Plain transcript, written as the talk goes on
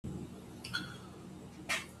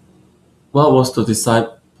What was the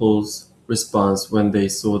disciples' response when they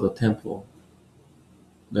saw the temple?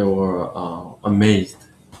 They were amazed.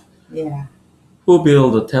 Yeah. Who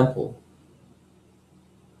built the temple?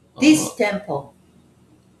 This temple.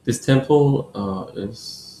 This temple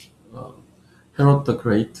is Herod the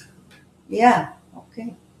Great. Yeah.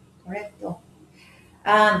 Okay. Correct.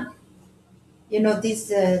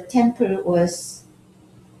 This temple was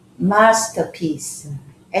masterpiece.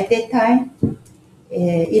 At that time,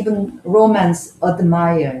 even Romans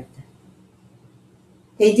admired.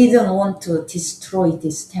 They didn't want to destroy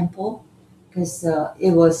this temple because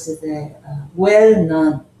it was the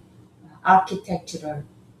well-known architectural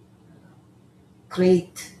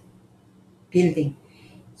great building.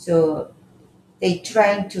 So they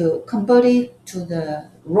trying to convert it to the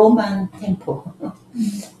Roman temple.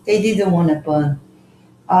 They didn't want to burn.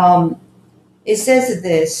 It says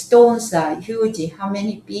the stones are huge, how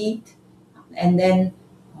many feet, and then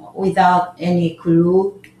without any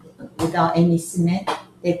glue, without any cement,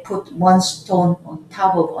 they put one stone on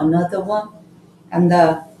top of another one, and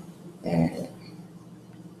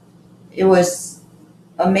it was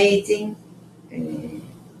amazing.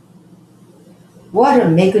 What a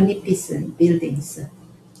magnificent buildings.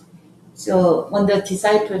 So when the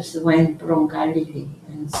disciples went from Galilee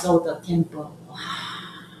and saw the temple,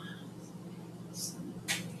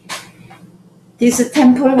 this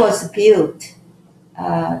temple was built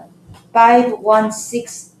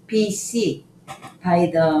 516 BC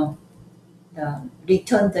by the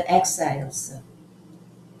returned exiles.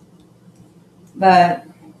 But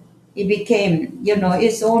it became,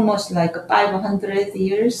 it's almost like 500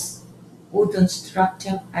 years wooden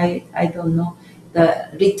structure. I don't know the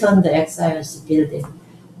returned exiles building,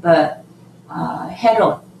 but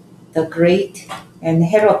Herod the Great and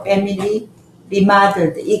Herod family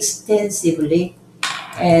remodeled extensively,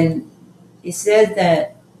 and it said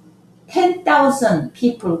that 10,000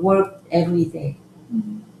 people worked every day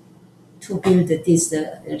to build this,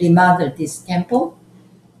 remodel this temple.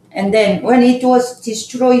 And then when it was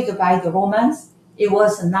destroyed by the Romans, it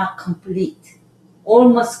was not complete,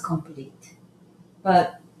 almost complete.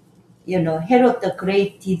 But, Herod the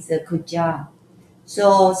Great did a good job.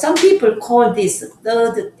 So some people call this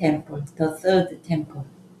third temple, the third temple.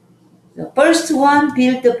 The first one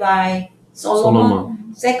built by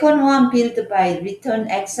Solomon. Second one built by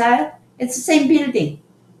returned exile. It's the same building,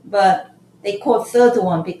 but they call third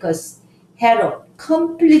one because Herod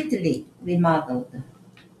completely remodeled.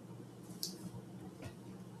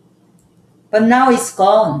 But now it's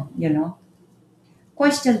gone,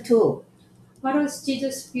 Question 2. What was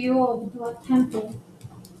Jesus' view of the temple?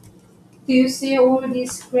 Do you see all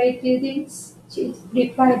these great buildings?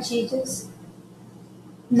 Replied Jesus.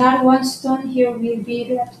 Not one stone here will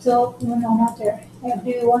be left up on another.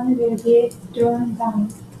 Everyone will be thrown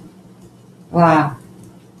down. Wow.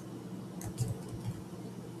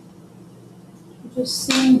 Just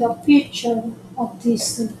seeing the future of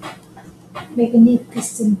these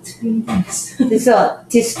magnificent buildings. This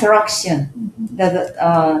destruction.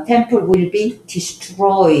 The temple will be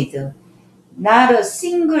destroyed. Not a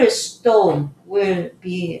single stone will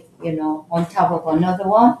be, on top of another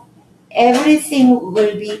one. Everything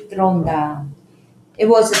will be thrown down. It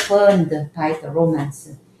was burned by the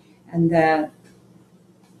Romans, and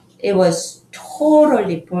it was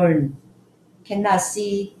totally burned. Cannot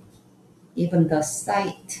see even the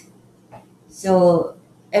site. So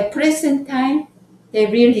at present time, they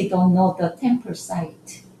really don't know the temple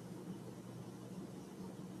site.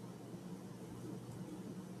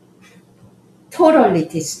 Totally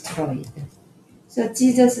destroyed. So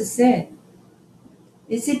Jesus said,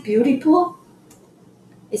 is it beautiful?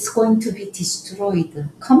 It's going to be destroyed,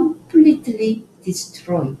 completely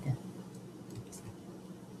destroyed.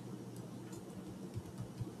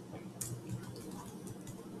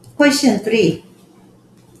 Question 3.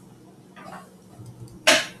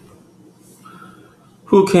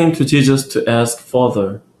 Who came to Jesus to ask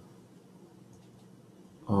further?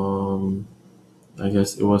 I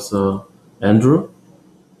guess it was Andrew.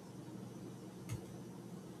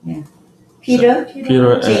 Yeah.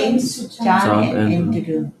 Peter, James, John, and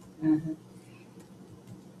Andrew.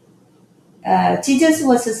 Jesus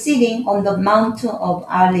was sitting on the Mount of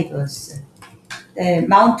Olives. The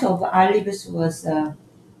Mount of Olives was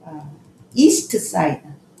east side,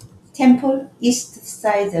 temple east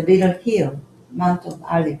side, a little hill, Mount of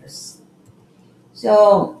Olives.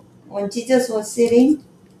 So when Jesus was sitting,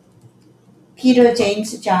 Peter,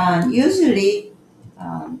 James, John, usually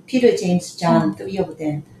Peter, James, John, 3 of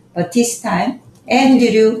them, but this time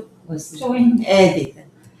Andrew was added.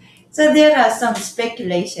 So there are some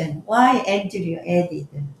speculation why Andrew added.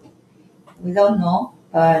 We don't know,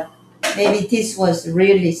 but maybe this was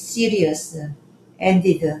really serious, and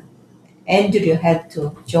Andrew had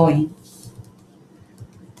to join.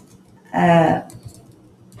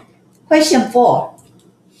 Question 4.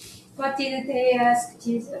 What did they ask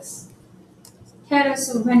Jesus? Tell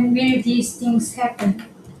us, when will these things happen?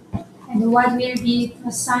 And what will be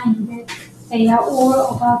the sign that they are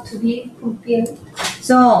all about to be fulfilled?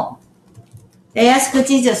 So they asked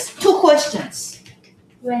Jesus 2 questions.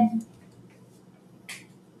 When?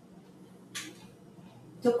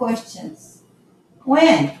 2 questions.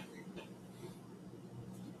 When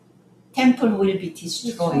temple will be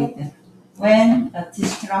destroyed? When the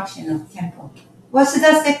destruction of temple? What's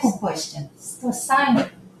the second question? The sign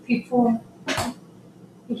before.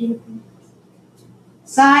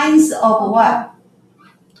 Signs of what?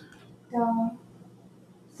 The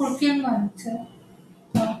fulfillment,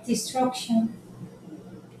 the destruction.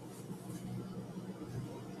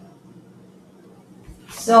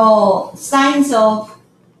 So signs of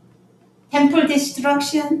temple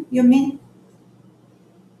destruction, you mean?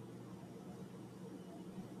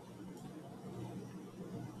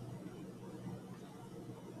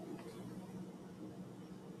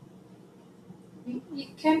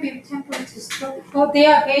 It can be temple destruction. But they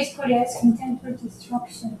are basically asking temple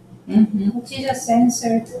destruction. Mm-hmm. But Jesus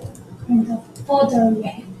answered in the further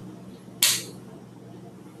way.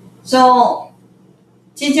 So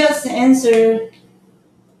Jesus answered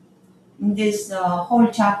in this whole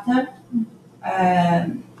chapter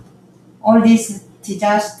all these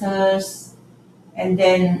disasters, and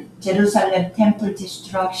then Jerusalem temple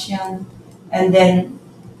destruction, and then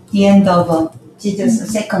the end of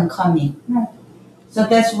Jesus' second coming. Right. So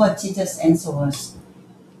that's what Jesus' answer was.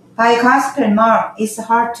 By Gospel Mark, it's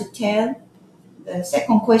hard to tell. The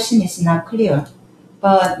second question is not clear.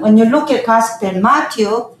 But when you look at Gospel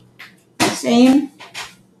Matthew, same.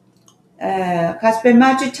 Gospel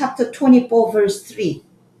Matthew chapter 24, verse 3.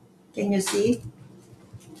 Can you see?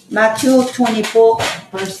 Matthew 24,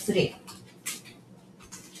 verse 3.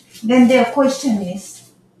 Then their question is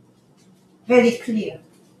very clear.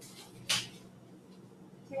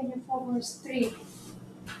 24 verse 3.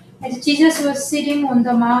 As Jesus was sitting on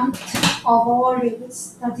the Mount of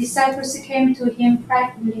Olives, the disciples came to him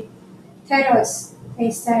privately. Tell us,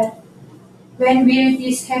 they said, when will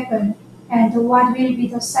this happen? And what will be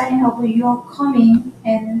the sign of your coming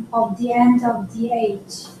and of the end of the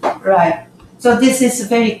age? Right. So this is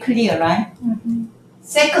very clear, right? Mm-hmm.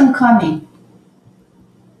 Second coming.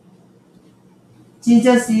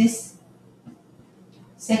 Jesus is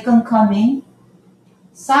second coming.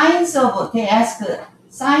 They ask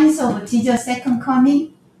signs of Jesus' second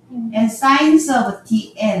coming and signs of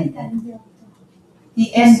the end of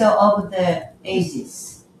the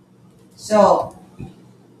ages. So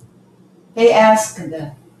they asked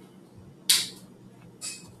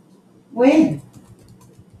when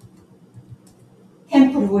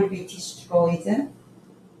temple will be destroyed,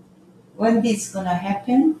 when this is gonna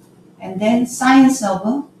happen, and then signs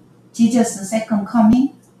of Jesus' second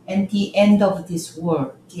coming and the end of this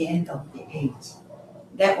world, the end of the age.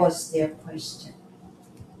 That was their question.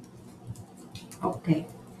 Okay.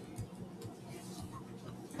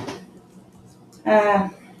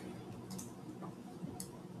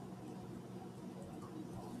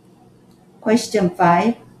 Question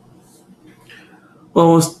 5. What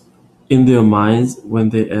was in their minds when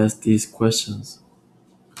they asked these questions?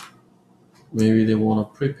 Maybe they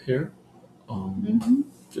want to prepare to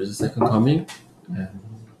the second coming.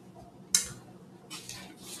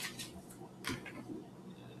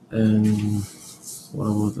 And what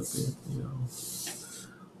about the thing?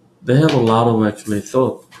 They have a lot of actually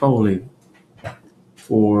thought, probably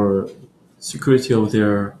for security of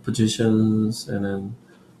their positions and then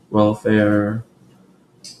welfare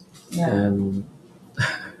and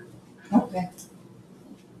Okay.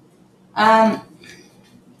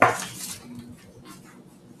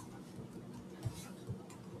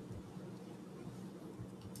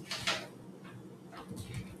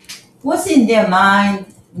 What's in their mind,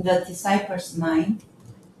 in the disciples' mind?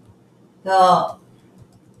 The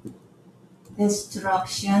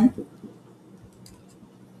destruction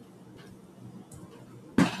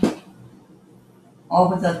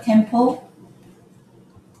of the temple.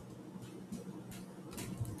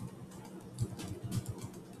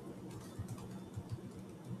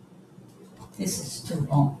 This is too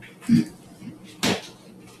long.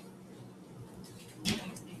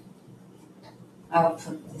 I will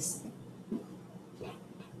put this.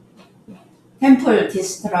 Temple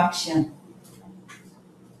destruction.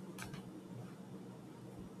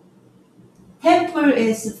 Temple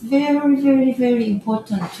is very, very, very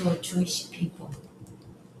important to Jewish people.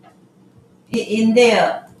 In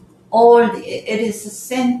their it is the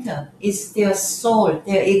center, it's their soul,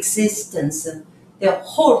 their existence, their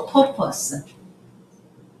whole purpose.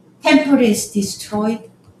 Temple is destroyed,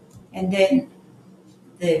 and then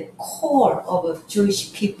the core of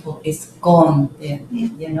Jewish people is gone.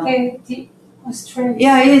 Australia.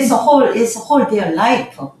 Yeah, it's a whole their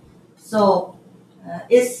life. So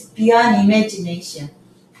it's beyond imagination.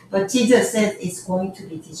 But Jesus said it's going to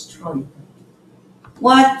be destroyed.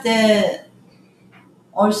 What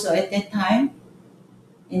also at that time,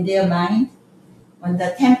 in their mind, when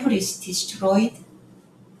the temple is destroyed,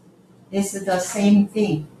 it's the same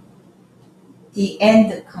thing. The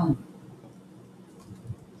end comes.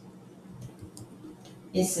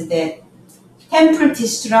 It's that temple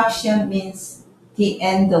destruction means the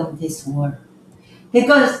end of this world.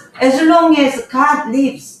 Because as long as God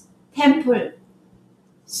lives, temple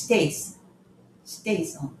stays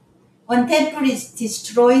on. When temple is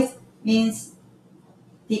destroyed, means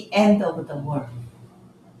the end of the world.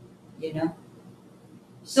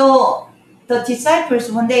 So the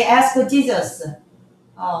disciples, when they ask Jesus,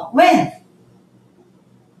 when?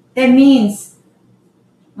 That means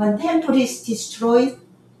when temple is destroyed,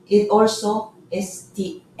 it also is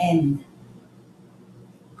the end.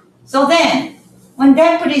 So then, when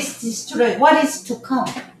temple is destroyed, what is to come?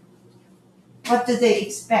 What do they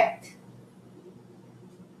expect?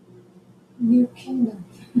 New kingdom.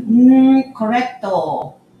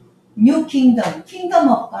 Correcto. New kingdom, kingdom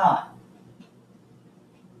of God.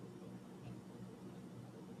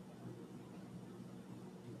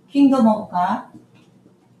 Kingdom of God.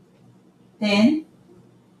 Then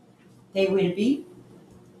they will be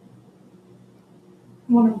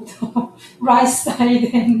One of the right side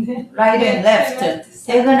and right and left.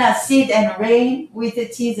 They're gonna sit and reign with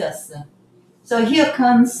Jesus. So here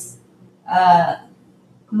comes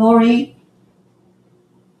glory,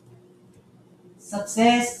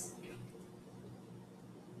 success,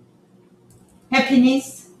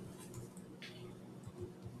 happiness.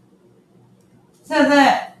 So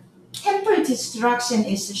the temple destruction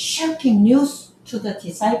is shocking news to the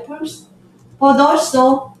disciples, but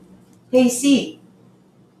also they see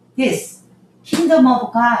this kingdom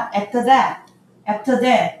of God after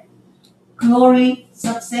that, glory,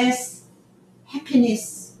 success,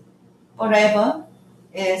 happiness, forever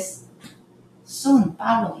is soon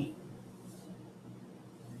following.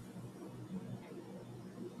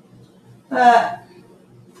 But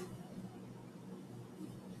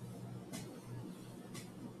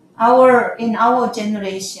in our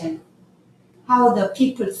generation, how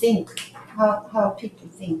people think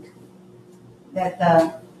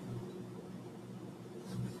that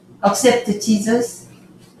accept Jesus,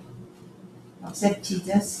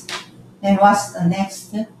 then what's the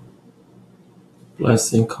next?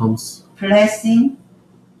 Blessing comes. Blessing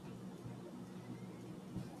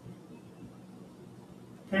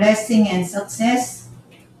and success,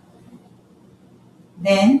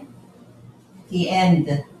 then the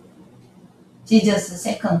end. Jesus'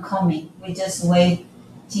 second coming. We just wait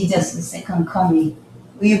Jesus' second coming.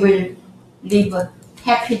 We will live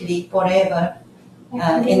happily forever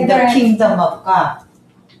in the kingdom of God.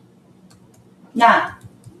 Now,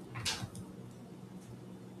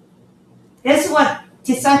 that's what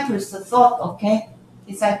disciples thought, okay?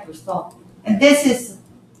 Disciples thought. And this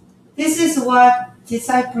is what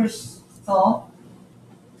disciples thought.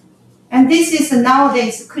 And this is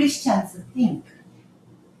nowadays Christians think.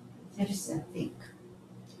 Christians think.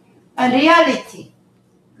 And reality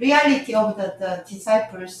of the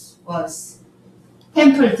disciples was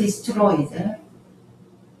temple destroyed.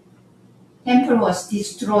 Temple was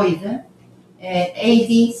destroyed at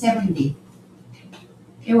AD 70.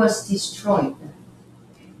 It was destroyed.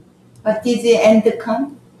 But did the end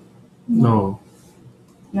come? No.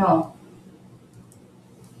 No.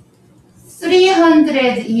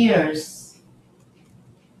 300 years.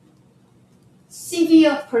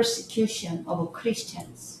 Severe persecution of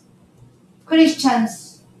Christians.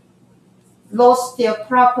 Christians lost their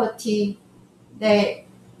property. They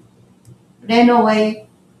ran away.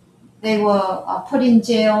 They were put in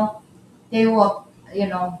jail. They were,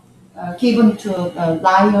 given to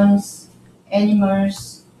lions,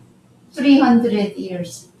 animals. 300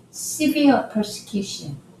 years. Severe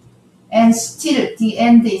persecution. And still the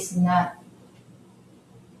end is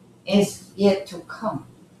yet to come.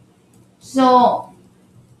 So,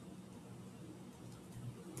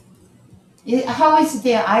 how is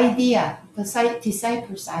their idea, the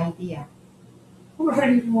disciples' idea?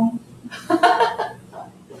 Really wrong.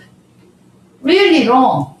 Really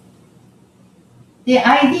wrong. The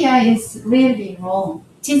idea is really wrong.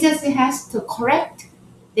 Jesus has to correct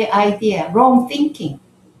the idea, wrong thinking.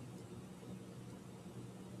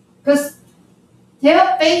 Because they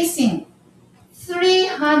are facing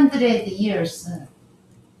 300 years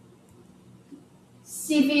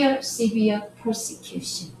severe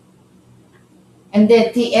persecution. And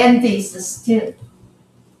at the end is still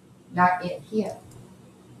not yet here.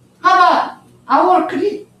 How about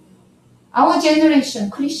our generation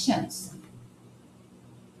Christians?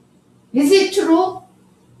 Is it true?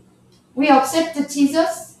 We accept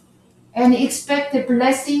Jesus and expect a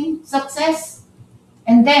blessing, success,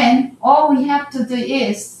 and then all we have to do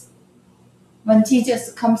is, when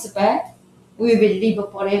Jesus comes back, we will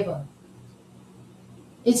live forever.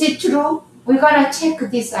 Is it true? We gotta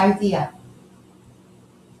check this idea.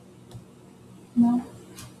 No.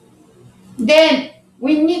 Then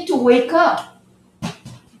we need to wake up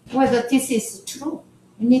whether this is true.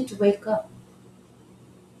 We need to wake up.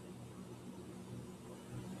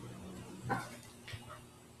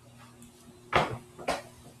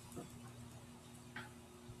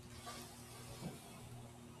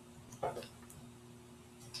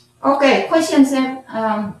 Okay, questions.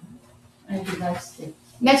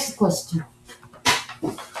 Next question.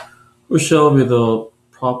 What shall be the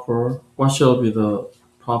proper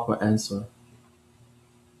answer?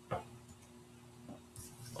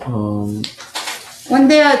 When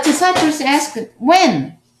the disciples asked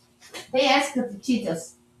when, they asked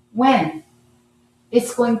Jesus when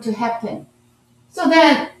it's going to happen. So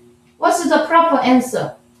then, what's the proper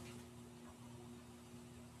answer?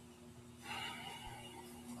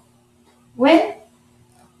 When?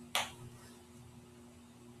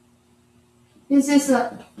 This is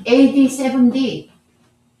AD 70.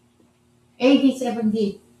 AD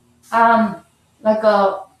 70. Like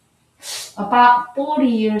about 40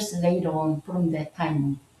 years later on from that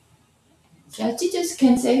time. So Jesus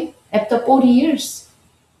can say after 40 years.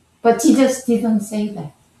 But Jesus didn't say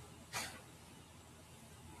that.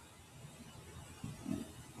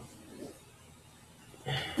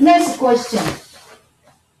 Next question.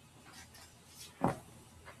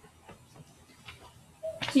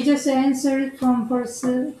 Jesus answered from verse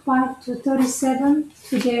 5 to 37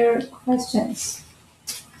 to their questions.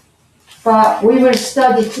 But we will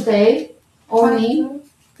study today only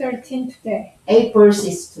 5 to 13 today. 8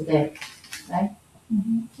 verses today, right?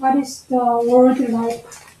 What is the world like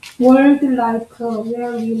where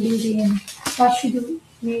we live in? What should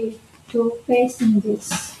we do facing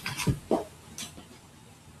this?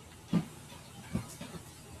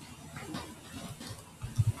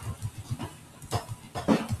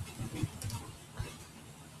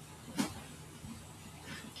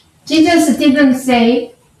 Jesus didn't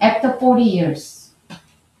say after 40 years,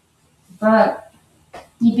 but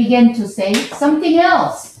he began to say something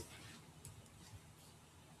else.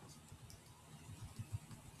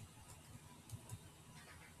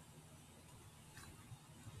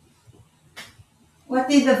 What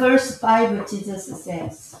did the verse 5 of Jesus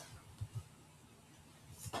says?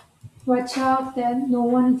 Watch out that no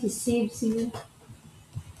one deceives you.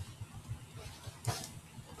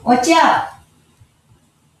 Watch out!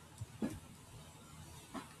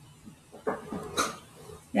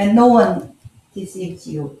 That no one deceives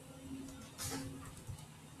you.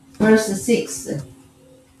 Verse 6.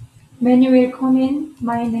 Many will come in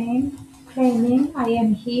my name, claiming I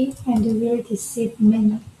am he, and will deceive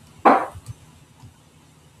many.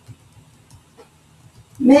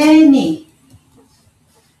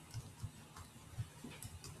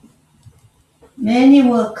 Many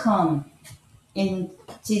will come in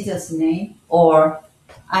Jesus' name, or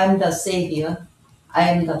I am the Savior, I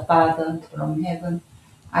am the Father from heaven,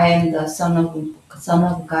 I am the Son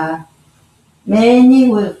of God. Many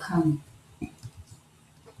will come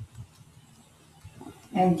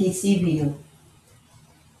and deceive you.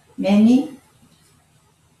 Many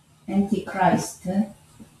Antichrist.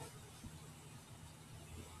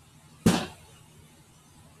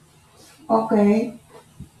 Okay.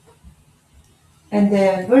 And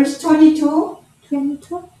then verse 22.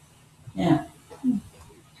 22? Yeah.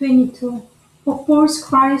 22. For false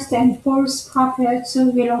Christ and false prophets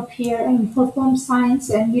will appear and perform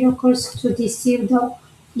signs and miracles to deceive the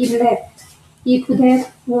elect, if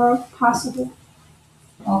that were possible.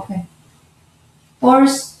 Okay.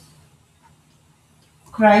 False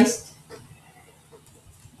Christ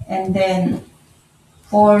and then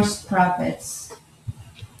false prophets.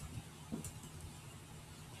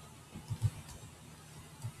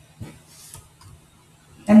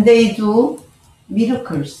 And they do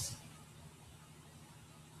miracles.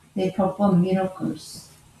 They perform miracles.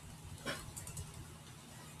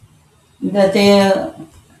 Their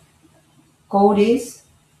goal is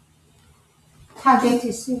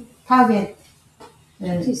Deceive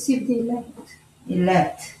the the elect.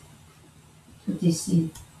 elect to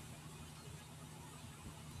deceive.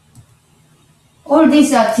 All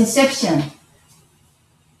these are deception.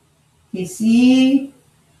 Deceive,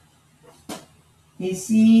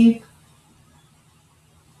 deceive,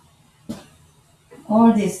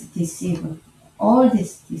 all this deceiver, all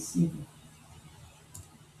this deceiver.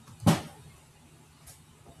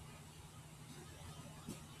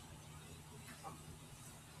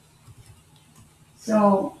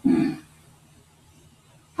 So,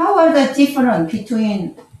 how are the difference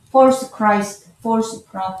between false Christ, false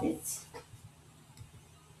prophets?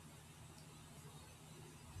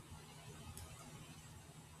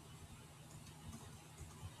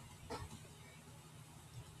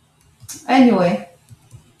 Anyway,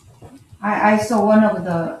 I saw one of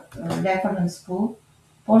the reference book,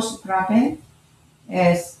 false prophet,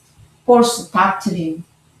 as false doctrine,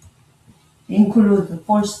 include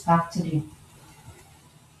false doctrine.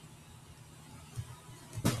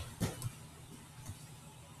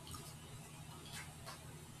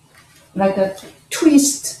 Like a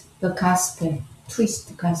twist the gospel,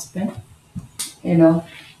 you know,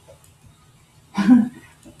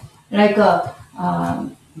 like a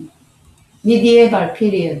medieval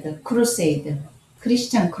period crusade,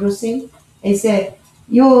 Christian crusade. They said,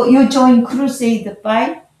 you join crusade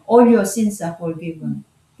by all your sins are forgiven.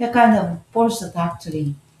 That kind of false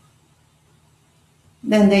doctrine.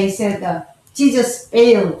 Then they said Jesus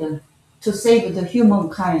failed to save the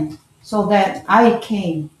humankind, so that I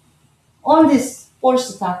came. All this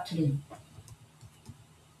false doctrine.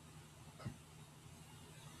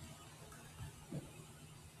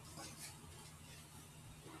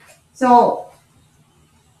 So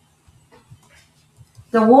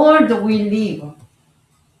the world we live,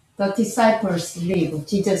 the disciples live,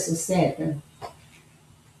 Jesus said,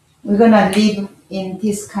 we're gonna live in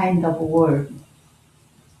this kind of world.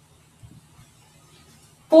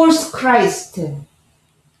 False Christ,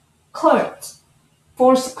 cult,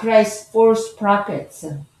 false Christ, false prophets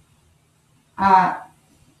are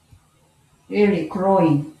really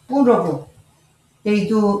growing. They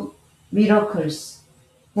do miracles.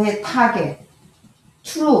 They target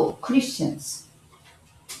true Christians.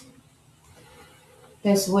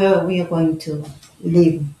 That's where we are going to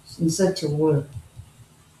live, in such a world.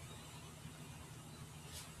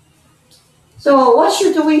 So what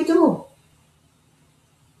should we do?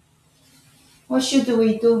 What should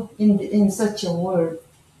we do in such a world?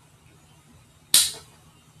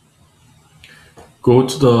 Go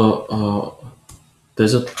to the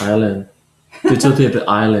deserted island,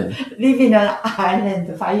 Live in an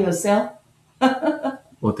island by yourself?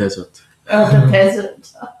 or desert. The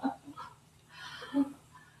desert.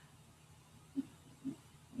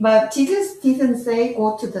 But Jesus didn't say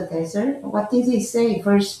go to the desert. What did he say?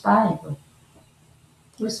 Verse 5.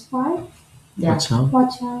 Verse 5. Yeah. Watch out.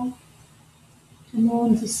 Watch out. No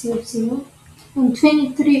one deceives you. And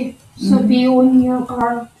 23. So be on your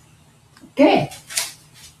guard. Okay.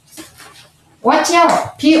 Watch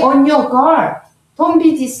out. Be on your guard. Don't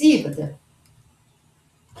be deceived.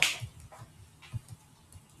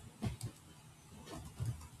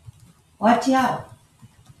 Watch out.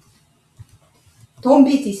 Don't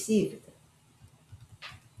be deceived.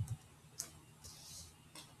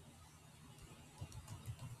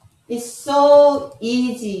 It's so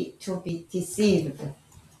easy to be deceived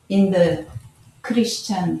in the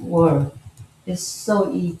Christian world. It's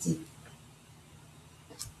so easy.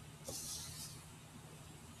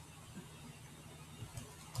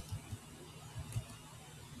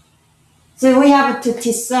 So we have to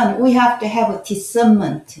discern. We have to have a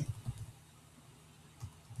discernment.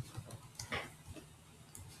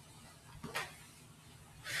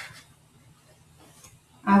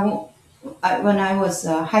 When I was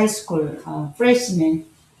a high school freshman,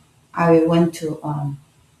 I went to,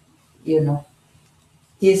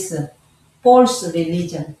 this false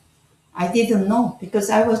religion. I didn't know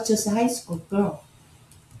because I was just a high school girl.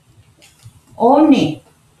 Only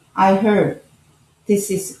I heard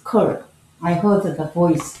this is cult. I heard the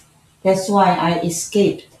voice. That's why I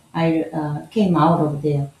escaped. I came out of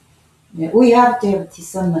there. We have to have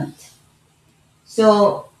discernment.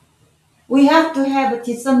 So we have to have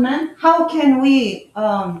discernment. How can we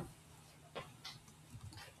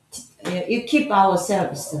keep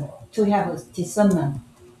ourselves to have discernment,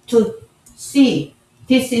 to see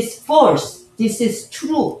this is false, this is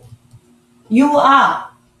true? You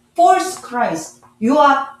are false Christ. You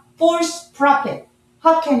are false prophet.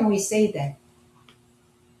 How can we say that?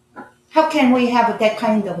 How can we have that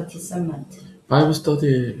kind of discernment? Bible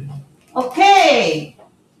study. Okay,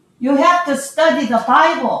 you have to study the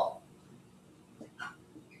Bible.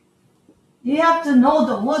 You have to know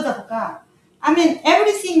the Word of God. I mean,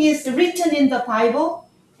 everything is written in the Bible,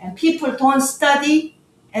 and people don't study,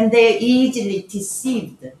 and they're easily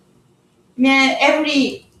deceived. I mean,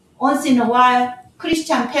 every once in a while,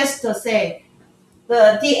 Christian pastor say,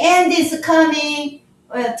 the end is coming,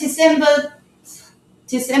 December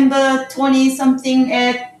 20 something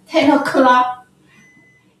at 10 o'clock.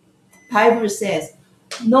 Bible says,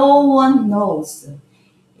 no one knows.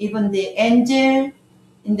 Even the angel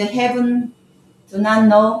in the heaven do not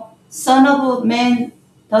know. Son of man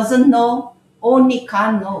doesn't know. Only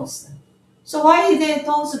God knows. So why did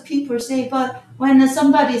those people say, but when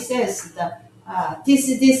somebody says this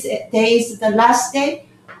day is the last day,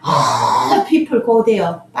 people go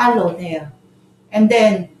there, follow there. And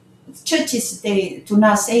then churches, they do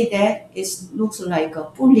not say that. It looks like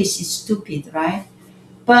a foolish, stupid, right?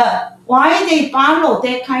 But why they follow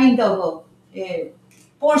that kind of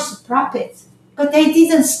false prophets? But they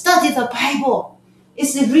didn't study the Bible.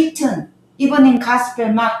 It's written, even in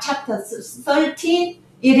Gospel Mark chapter 13,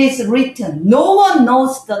 it is written, no one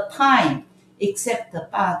knows the time except the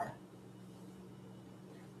Father.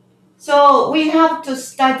 So we have to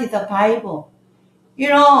study the Bible. You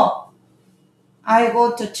know, I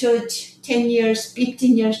go to church 10 years,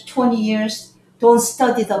 15 years, 20 years, don't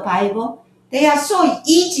study the Bible. They are so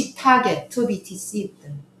easy target to be deceived.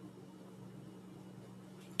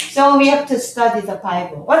 So we have to study the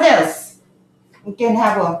Bible. What else? We can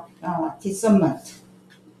have a discernment.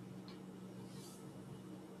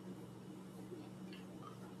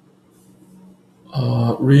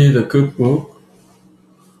 Read a good book.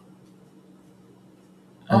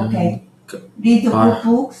 Okay. Read good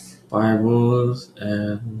books. Bibles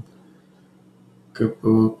and good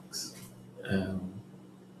books. And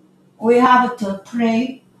We have to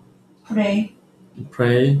pray.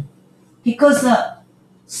 pray. Because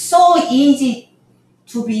so easy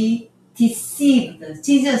to be deceived.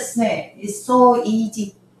 Jesus said it's so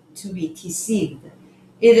easy to be deceived.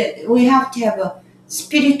 We have to have a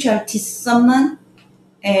spiritual discernment,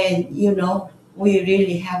 and we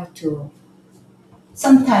really have to.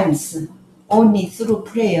 Sometimes only through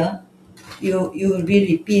prayer, you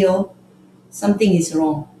really feel something is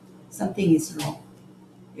wrong. Something is wrong.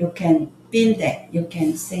 You can feel that. You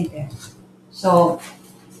can say that. So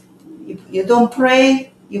if you don't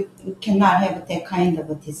pray, you cannot have that kind of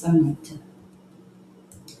a discernment.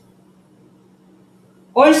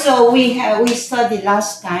 Also, we studied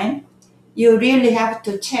last time. You really have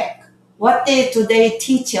to check what do they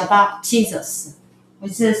teach about Jesus,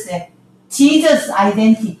 which is Jesus'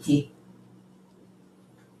 identity.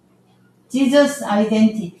 Jesus'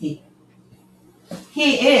 identity.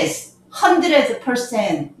 He is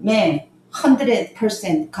 100% man,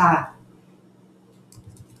 100% God.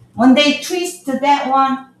 When they twist that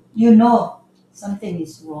one, something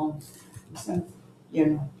is wrong.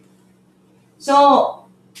 So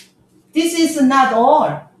this is not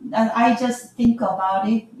all. And I just think about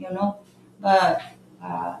it, but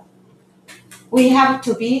we have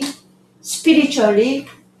to be spiritually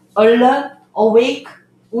alert, awake.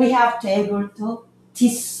 We have to be able to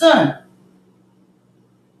discern.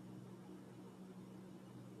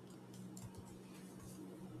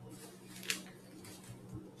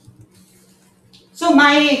 So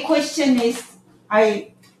my question is,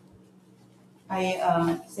 I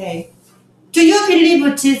say, do you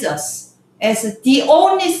believe Jesus as the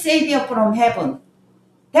only Savior from heaven?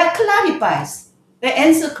 That clarifies. The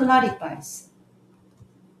answer clarifies.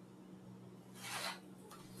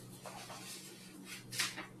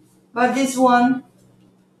 But this one,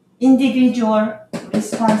 individual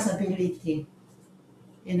responsibility,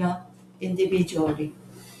 individually.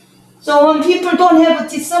 So when people don't have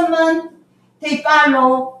discernment, they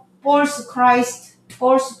follow false Christ,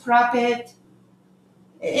 false prophet.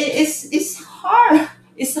 It's hard.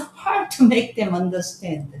 It's hard to make them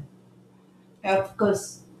understand.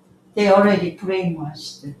 Because they already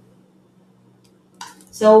brainwashed.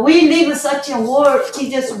 So we live such a world.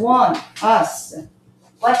 Jesus wants us.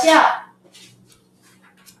 Watch out.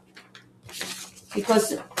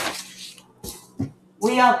 Because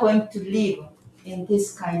we are going to live in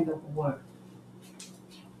this kind of world.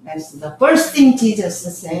 That's the first thing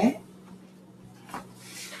Jesus said.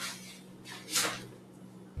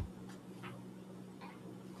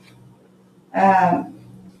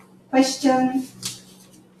 Question.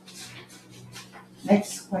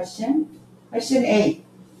 Next question. Question 8.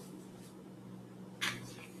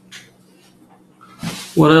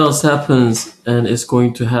 What else happens and is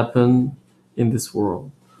going to happen in this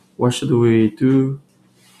world? What should we do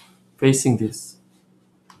facing this?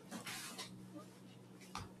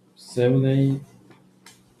 7, 8.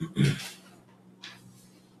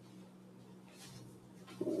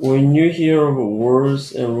 When you hear of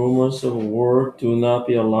wars and rumors of war, do not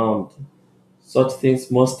be alarmed. Such things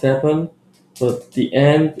must happen, but the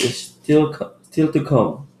end is still to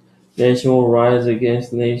come. Nation will rise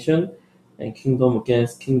against nation, and kingdom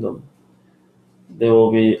against kingdom. There will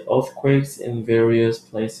be earthquakes in various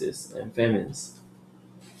places and famines.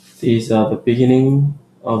 These are the beginning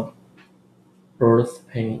of birth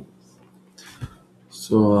pain.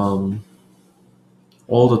 So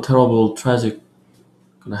all the terrible, tragic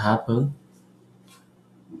gonna happen,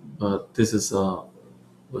 but this is a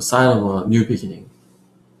sign of a new beginning.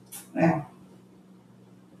 Yeah.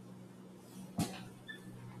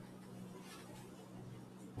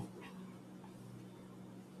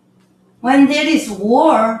 When there is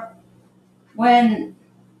war, when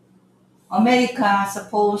America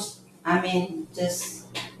just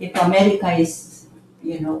if America is,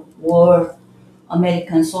 war,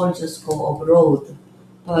 American soldiers go abroad.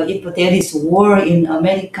 But if there is war in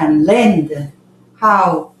American land,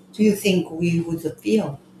 how do you think we would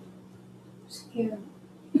feel? Scared.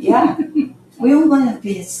 Yeah, we are going to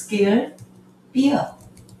be scared. Fear.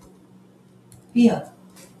 Fear.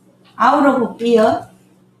 Out of fear,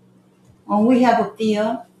 when we have a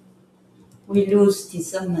fear, we lose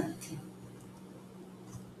discernment.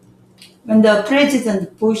 When the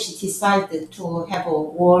President Bush decided to have a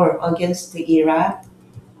war against Iraq,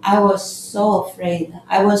 I was so afraid.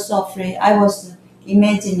 I was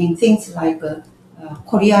imagining things like a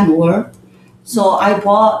Korean War. So I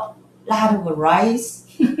bought a lot of rice,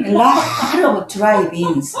 a lot of dry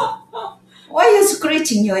beans. Why are you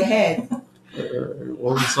scratching your head?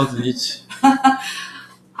 All of a sudden, each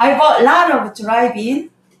I bought a lot of dry bean,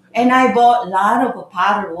 and I bought a lot of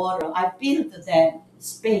bottled water. I filled that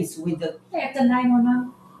space with the After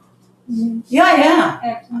 9/11. yeah.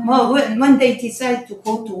 After 9/11. Well, when they decided to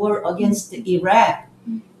go to war against Iraq,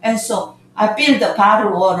 and so I filled the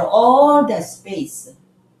bottled water all that space,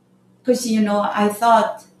 because I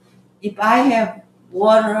thought if I have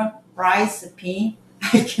water, rice, bean,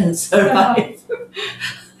 I can survive.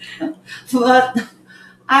 But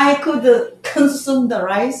I could consume the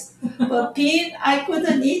rice, but bean, I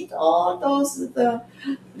couldn't eat all the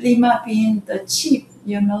lima bean, the cheap,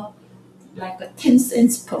 like a 10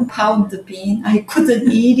 cents per pound bean. I couldn't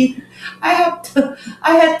eat it. I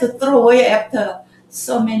had to throw away after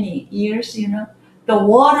so many years, The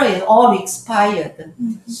water is all expired.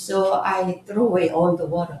 So I threw away all the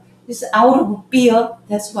water. It's out of fear,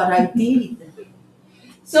 that's what I did.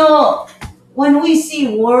 So when we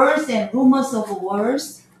see wars and rumors of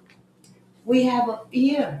wars, we have a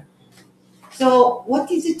fear. So what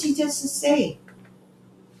did Jesus say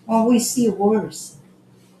when we see wars?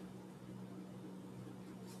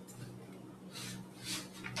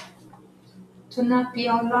 To not be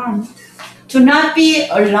alarmed. To not be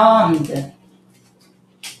alarmed.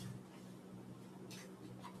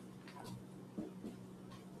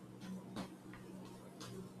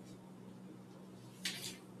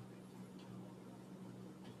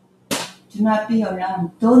 Do not be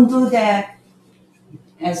alarmed. Don't do that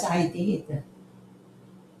as I did.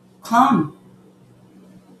 Calm.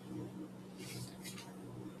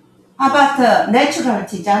 How about natural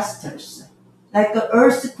disasters like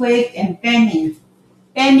earthquake and famine?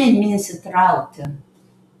 Famine means drought.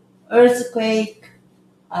 Earthquake,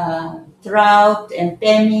 drought, and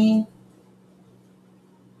famine.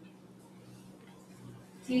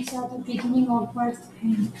 These are the beginning of birth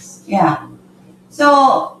pains. Yeah.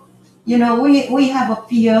 So, we have a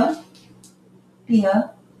fear,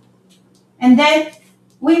 and then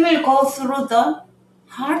we will go through the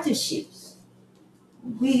hardships.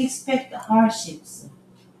 We expect hardships.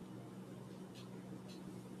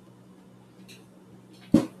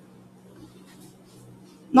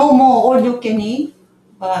 No more all you can eat,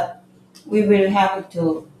 but we will have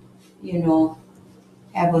to,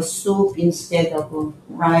 have a soup instead of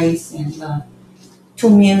rice, and 2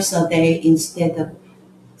 meals a day instead of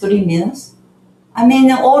 3 meals.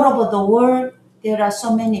 All over the world, there are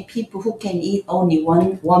so many people who can eat only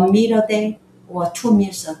one meal a day or 2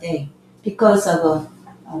 meals a day because of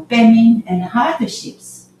famine and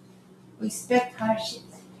hardships. We expect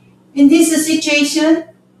hardships. In this situation,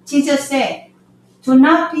 Jesus said, do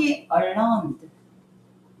not be alarmed.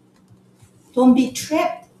 Don't be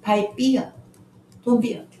trapped by fear.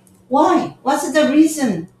 Why? What's the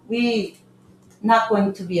reason we not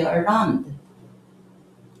going to be alarmed?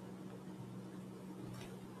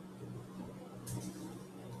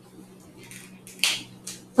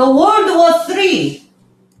 The World War III.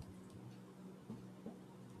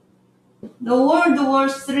 The World War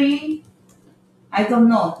III, I don't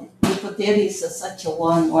know if there is such a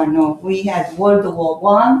one or no. We had World War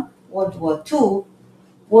I, World War II,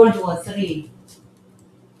 World War III.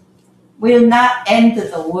 Will not end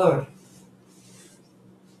the world.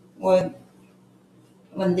 when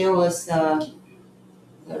when there was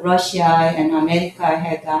Russia and America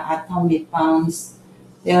had atomic bombs,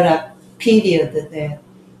 there were a period that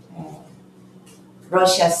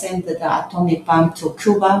Russia sent the atomic bomb to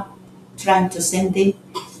Cuba, trying to send it,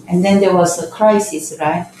 and then there was a crisis,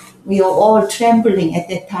 right? We were all trembling at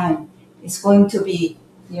that time. It's going to be,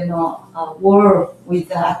 a war with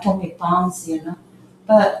the atomic bombs.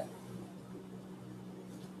 But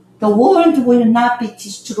the world will not be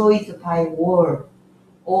destroyed by war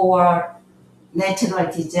or natural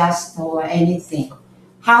disaster or anything.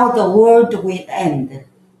 How the world will end?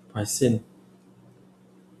 By sin.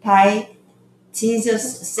 By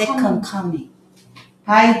Jesus' second coming.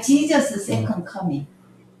 By Jesus' second coming.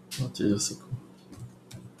 Not Jesus.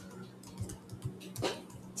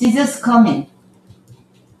 Jesus coming.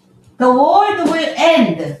 The world will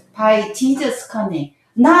end by Jesus coming.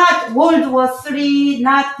 Not World War III,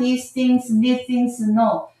 not these things,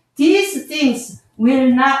 no. These things will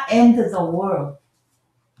not end the world.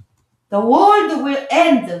 The world will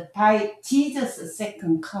end by Jesus'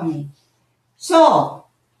 second coming. So,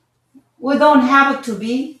 we don't have to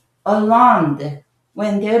be alarmed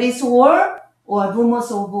when there is war or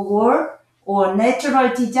rumors of war or natural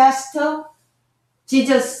disaster.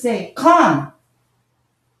 Jesus said, come.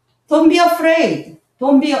 Don't be afraid.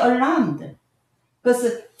 Don't be alarmed.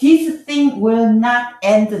 Because this thing will not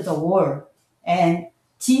end the world. And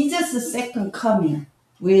Jesus' second coming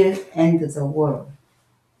will end the world.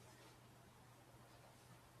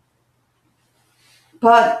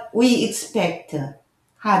 But we expect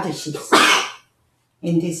hardships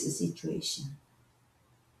in this situation.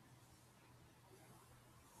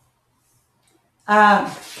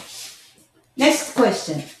 Next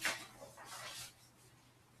question.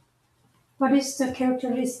 What is the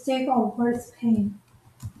characteristic of birth pain?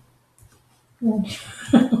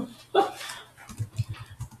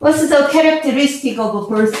 What's the characteristic of a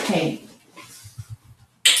birth pain?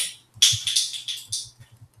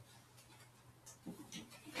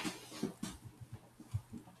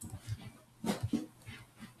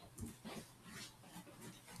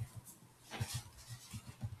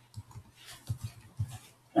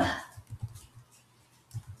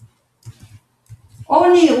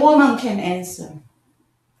 Only a woman can answer.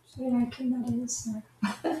 So I cannot answer.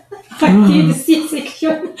 I did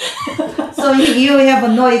C-section. So you have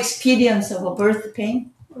no experience of a birth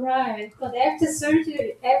pain? Right, but after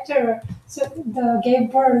surgery, the gave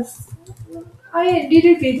birth, I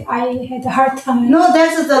had a hard time. No,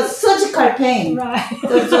 that's the surgical pain. Right.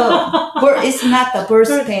 It's not the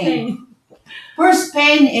birth pain. Birth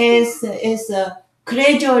pain is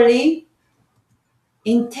gradually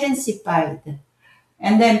intensified,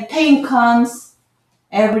 and then pain comes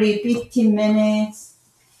every 15 minutes,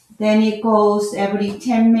 then it goes every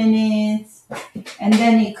 10 minutes, and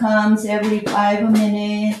then it comes every 5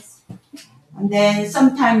 minutes, and then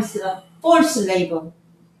sometimes forced labor.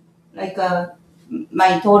 Like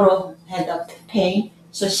my daughter had a pain,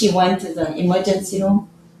 so she went to the emergency room,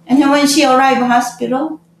 and then when she arrived at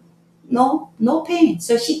hospital, no pain,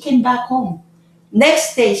 so she came back home.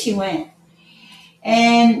 Next day she went,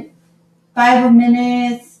 and 5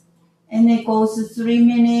 minutes, and it goes to 3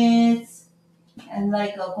 minutes, and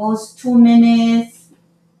goes 2 minutes,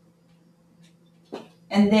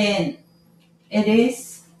 and then it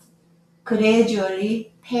is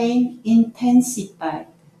gradually pain intensified.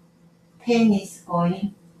 Pain is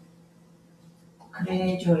going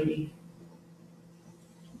gradually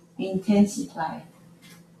intensified.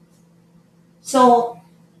 So,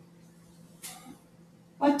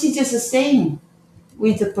 what Jesus is saying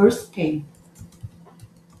with the birth pain?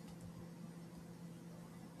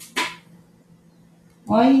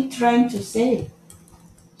 What are you trying to say?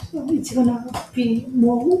 So it's gonna be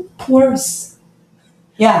worse.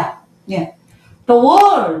 Yeah. The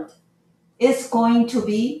world is going to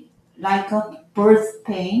be like a birth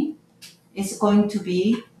pain. It's going to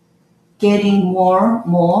be getting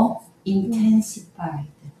more intensified.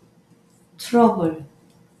 Trouble,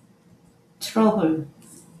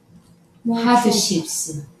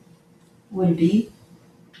 hardships will be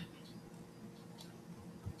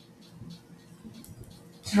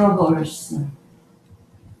troubles,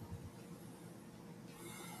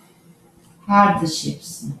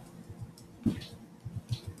 hardships,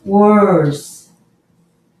 wars,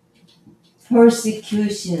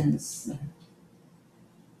 persecutions.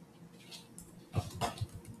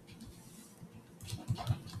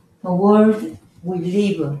 The world we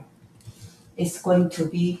live is going to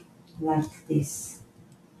be like this,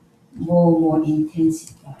 more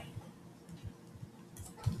intensified.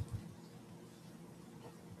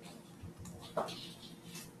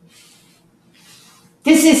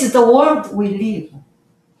 This is the world we live.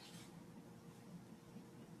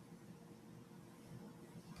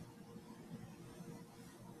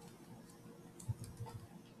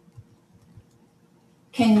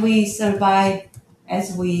 Can we survive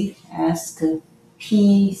as we ask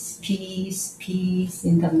peace, peace, peace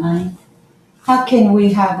in the mind? How can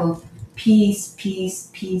we have a peace, peace,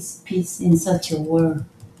 peace, peace in such a world?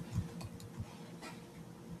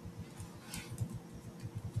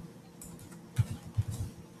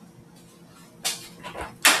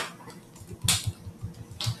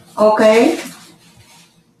 Okay.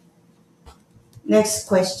 Next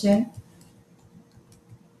question.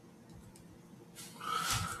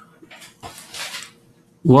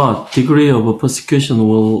 What degree of persecution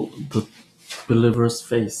will the believers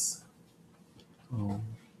face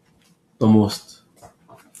the most?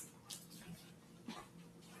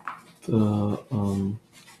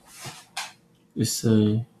 We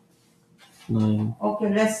say 9.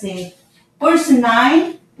 Okay, let's see. Verse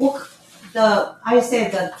 9, I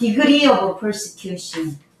said the degree of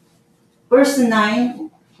persecution. Verse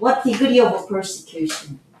 9, what degree of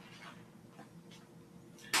persecution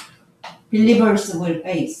believers will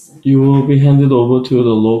face? You will be handed over to the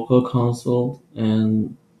local council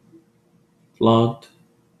and flogged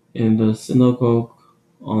in the synagogue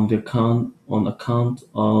on account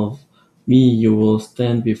of me. You will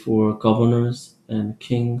stand before governors and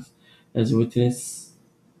kings as witnesses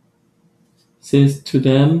to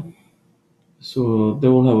them. So they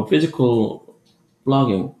will have a physical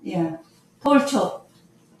flogging. Yeah. Torture.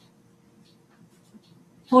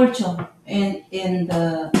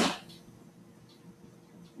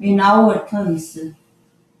 In our terms,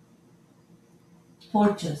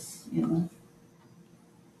 tortures,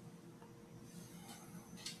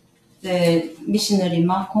 The missionary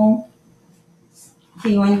Malcolm,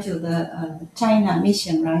 he went to the China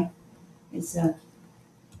mission, right? It's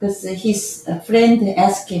because his friend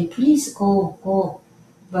asked him, please go.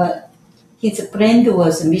 But his friend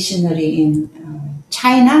was a missionary in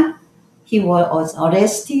China. He was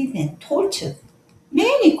arrested and tortured.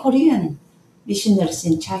 Many Korean missionaries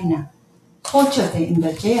in China tortured in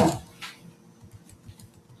the jail.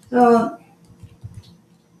 So,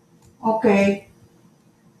 okay.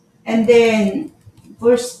 And then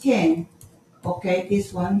verse 10. Okay,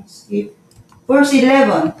 this one, skip. Verse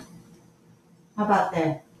 11. How about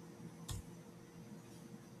that?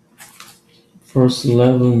 Verse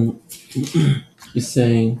 11 is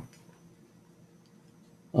saying,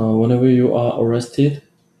 whenever you are arrested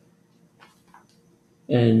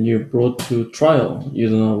and you're brought to trial, you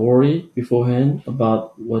do not worry beforehand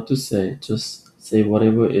about what to say. Just say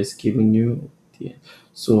whatever is given you.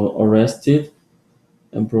 So arrested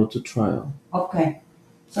and brought to trial. Okay.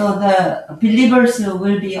 So the believers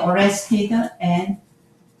will be arrested and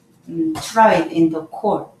tried in the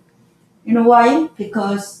court. You know why?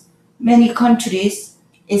 Because many countries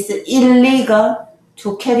it's illegal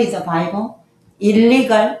to carry the Bible,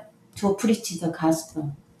 illegal to preach the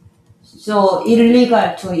gospel. So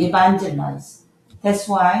illegal to evangelize. That's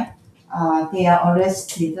why they are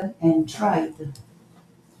arrested and tried.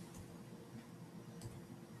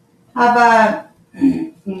 How about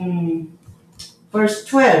verse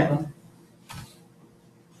 12?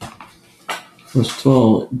 Verse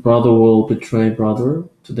 12, brother will betray brother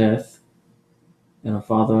to death, and a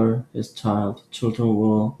father his child. Children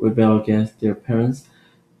will rebel against their parents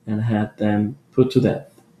and have them put to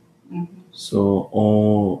death.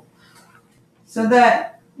 So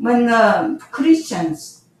that when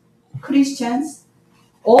Christians,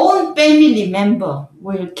 own family member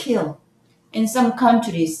will kill. In some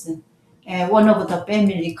countries, one of the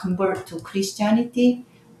family convert to Christianity,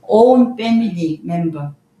 own family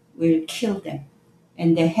member will kill them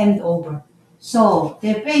and they hand over. So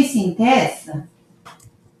they're facing death.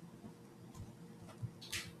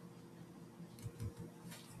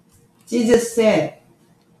 Jesus said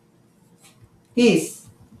this,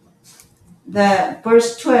 the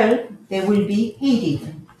verse 12, they will be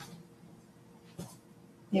hated.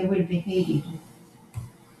 They will be hated.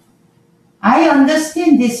 I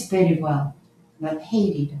understand this very well, but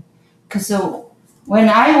hated. Because when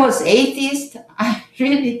I was atheist, I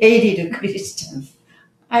really hated Christians.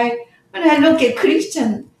 When I look at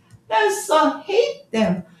Christians, I so hate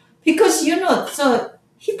them. Because, so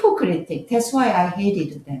hypocritic. That's why I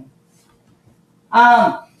hated them.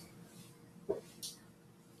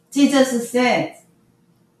 Jesus said,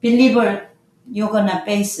 believer, you're going to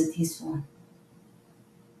face this one.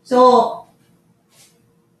 So,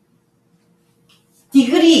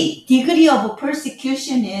 degree of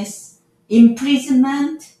persecution is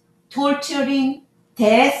imprisonment, torturing,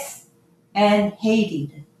 death, and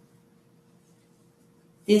hated.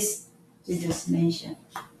 This Jesus mentioned.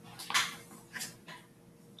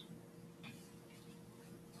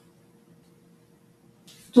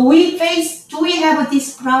 Do we have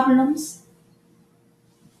these problems?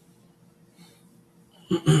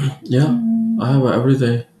 Yeah, I have it every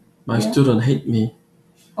day. My Yeah. student hate me.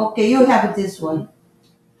 Okay, you have this one.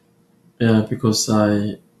 Yeah, because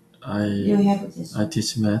You have this I one.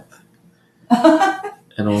 teach math.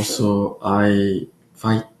 And also I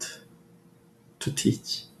fight to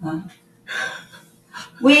teach.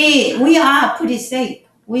 We are pretty safe.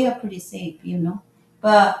 We are pretty safe,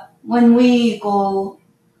 But when we go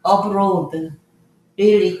abroad,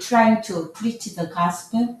 really trying to preach the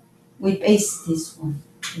gospel, we face this one,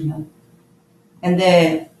 And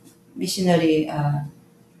the missionary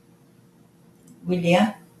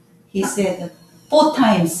William, he said 4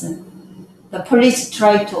 times the police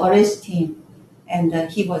tried to arrest him, and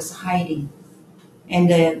he was hiding. And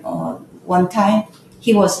one time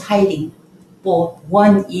he was hiding for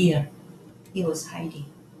 1 year. He was hiding.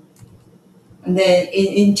 And then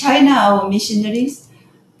in China, our missionaries,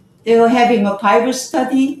 they were having a Bible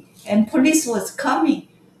study, and police was coming.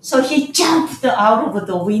 So he jumped out of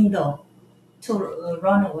the window to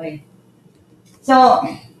run away. So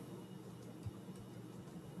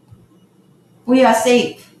we are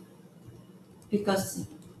safe because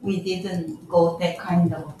we didn't go that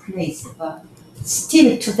kind of place. But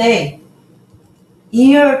still today,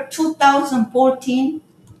 year 2014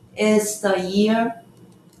 is the year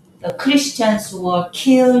the Christians were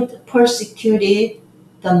killed, persecuted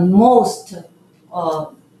the most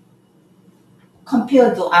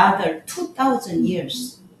compared to other 2,000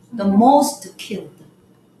 years, the most killed.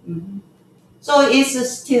 So it's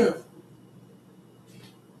still.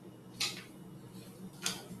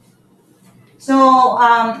 So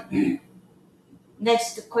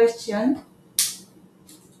next question.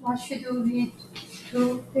 What should we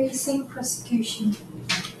do facing persecution?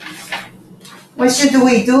 What should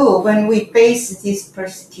we do when we face this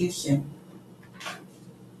persecution?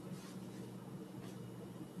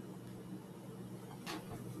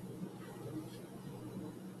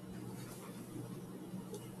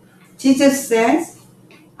 Jesus says,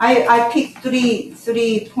 I picked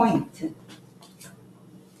three points.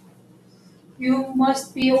 You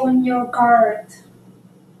must be on your guard.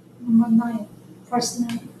 Number 9, verse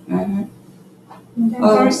 9. Mm-hmm. And then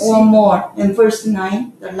verse One more, in verse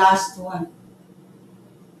 9, the last one.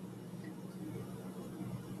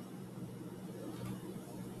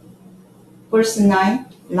 Verse 9,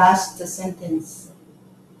 last sentence.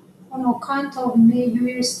 On account of me, you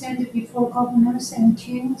will stand before governors and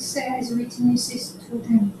kings as witnesses to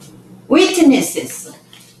them. Witnesses.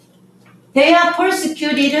 They are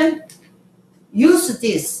persecuted. Use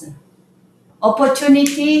this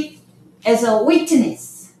opportunity as a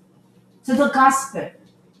witness to the gospel.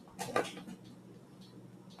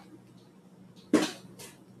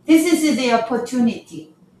 This is the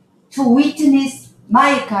opportunity to witness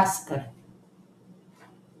my gospel.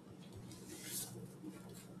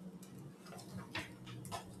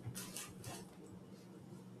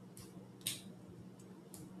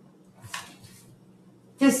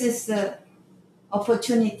 This is the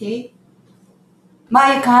opportunity.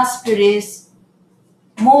 My gospel is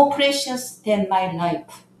more precious than my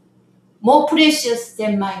life, more precious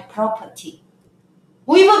than my property.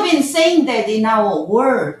 We've been saying that in our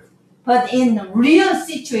word, but in real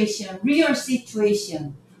situation,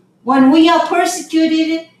 when we are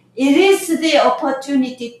persecuted, it is the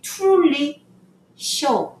opportunity to truly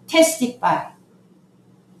show, testify.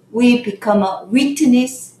 We become a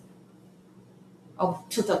witness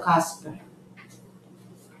to the gospel.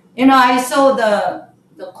 I saw the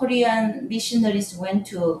Korean missionaries went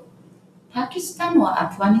to Pakistan or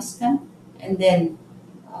Afghanistan, and then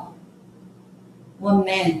one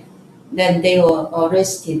man, then they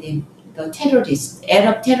arrested him. The terrorists,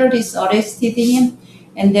 Arab terrorists arrested him,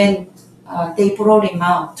 and then they brought him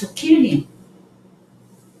out to kill him.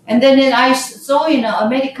 And then I saw in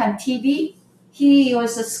American TV, he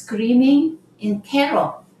was screaming in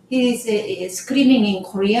terror. He is screaming in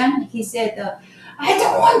Korean. He said, I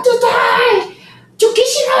don't want to die! 죽기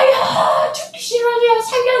싫어요! 죽기 싫어요!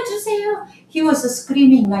 살려주세요! He was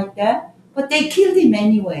screaming like that, but they killed him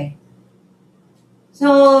anyway.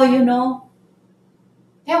 So,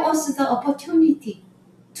 that was the opportunity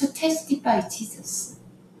to testify Jesus.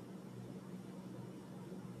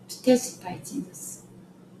 To testify Jesus.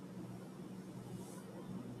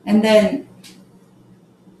 And then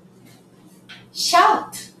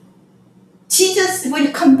shout, Jesus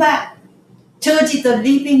will come back, judge the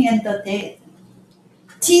living and the dead.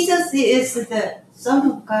 Jesus is the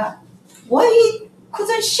Son of God. Why he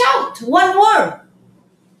couldn't shout one word?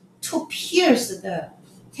 to pierce the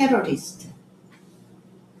terrorist.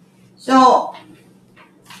 So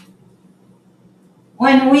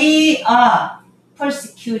when we are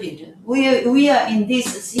persecuted, we are in this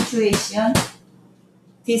situation.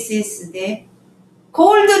 This is the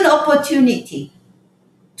golden opportunity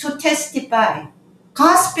to testify.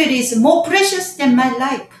 Gospel is more precious than my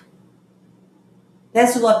life.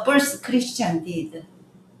 That's what first Christian did.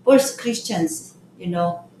 First Christians,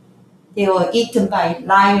 they were eaten by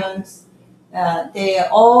lions. They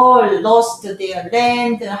all lost their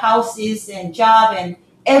land, houses, and job, and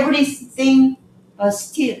everything, but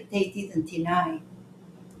still they didn't deny.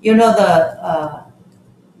 The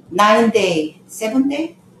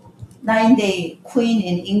 9-day queen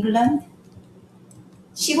in England,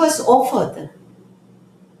 she was offered,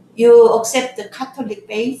 you accept the Catholic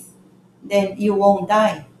faith, then you won't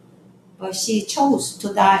die. But she chose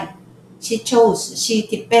to die. She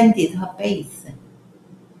defended her faith.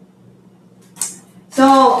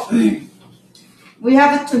 So we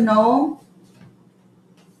have to know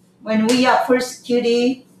when we are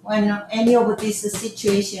persecuted, when any of this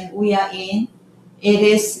situation we are in, it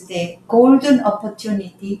is the golden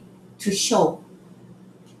opportunity to show,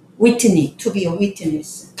 to be a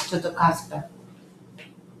witness to the gospel.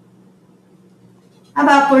 How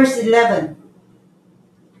about verse 11?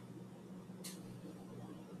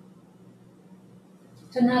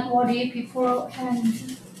 Do not worry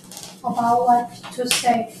beforehand about what to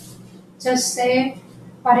say. Just say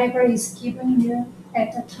whatever is given you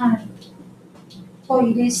at the time. For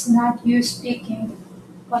it is not you speaking,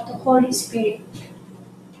 but the Holy Spirit.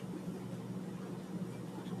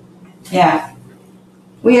 Yeah.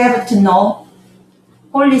 We have to know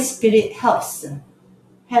Holy Spirit helps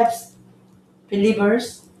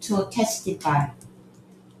believers to testify.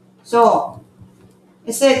 So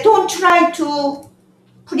it said, don't try to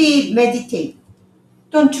premeditate.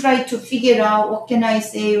 Don't try to figure out what can I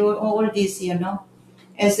say or all this,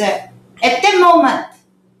 As at that moment,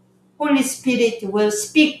 Holy Spirit will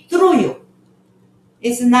speak through you.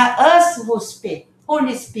 It's not us who speak.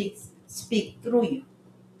 Holy Spirit speak through you.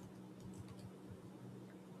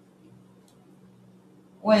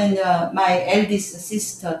 When my eldest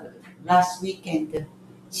sister last weekend,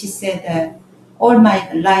 she said, all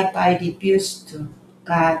my life I refused to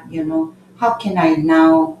God, how can I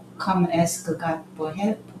now come ask God for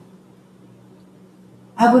help?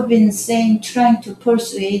 I've been trying to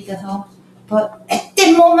persuade her, but at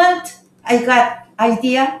that moment I got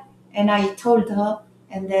idea and I told her,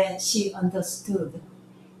 and then she understood.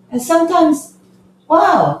 And sometimes,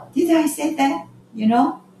 wow, did I say that?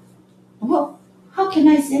 Well, how can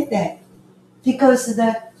I say that? Because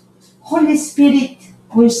the Holy Spirit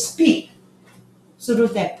will speak through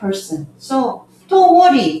that person. So don't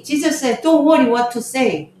worry. Jesus said, don't worry what to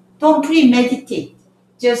say. Don't premeditate.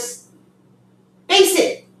 Just face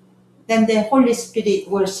it. Then the Holy Spirit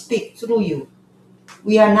will speak through you.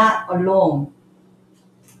 We are not alone.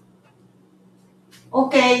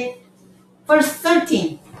 Okay, verse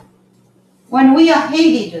 13. When we are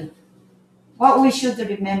hated, what we should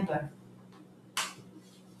remember?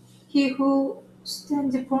 He who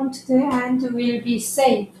stands firm to the end will be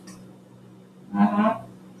saved.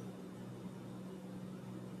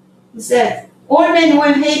 He said, all men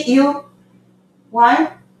will hate you.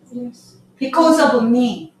 Why? Yes. Because of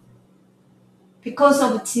me. Because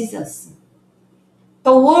of Jesus.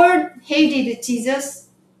 The world hated Jesus.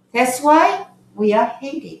 That's why we are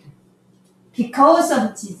hated. Because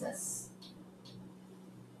of Jesus.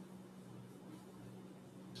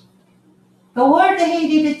 The world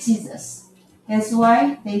hated Jesus. That's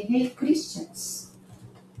why they hate Christians.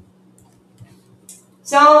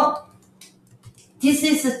 So, this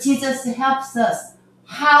is Jesus helps us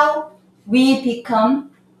how we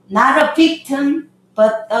become not a victim,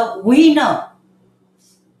 but a winner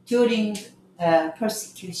during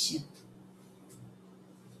persecution.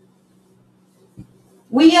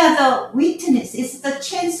 We are the witness. It's the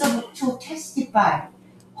chance to testify.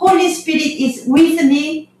 Holy Spirit is with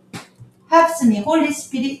me, helps me. Holy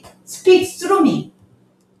Spirit speaks through me.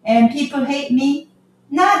 And people hate me,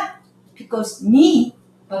 not because me,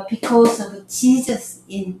 but because of Jesus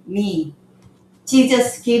in me.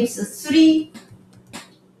 Jesus gives us 3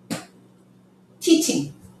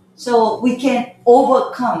 teaching so we can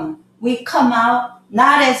overcome. We come out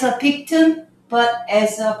not as a victim, but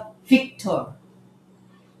as a victor.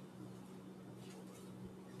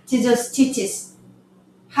 Jesus teaches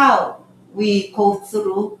how we go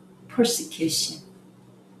through persecution.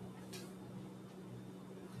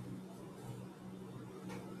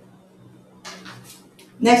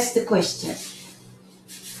 Next question.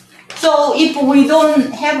 So if we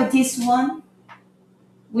don't have this one,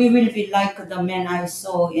 we will be like the man I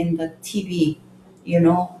saw in the TV,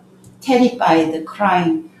 terrified,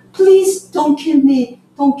 crying, please don't kill me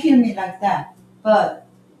like that. But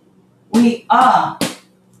we are,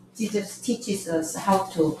 Jesus teaches us how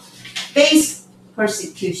to face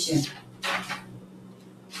persecution.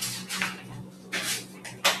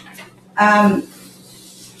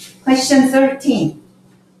 Question 13.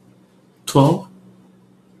 12.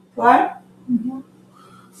 12?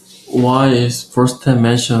 Why is verse 10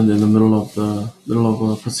 mentioned in the middle of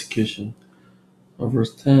a persecution?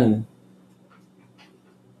 Verse 10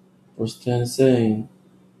 saying,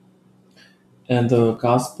 and the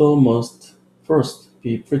gospel must first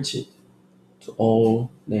be preached to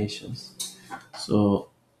all nations. So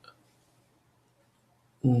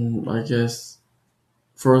I guess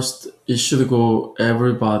first it should go to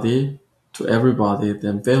everybody,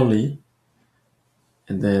 then fairly,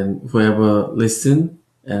 and then whoever listen,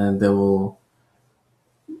 and they will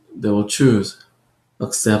choose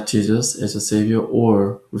accept Jesus as a savior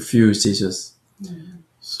or refuse Jesus.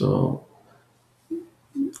 So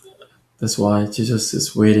that's why Jesus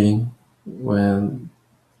is waiting when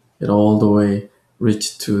it all the way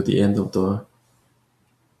reached to the end of the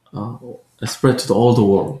spread to all the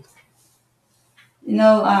world.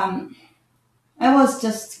 I was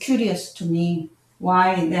just curious to me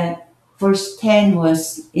why that verse 10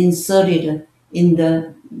 was inserted in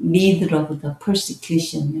the middle of the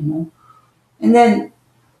persecution, And then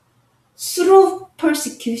through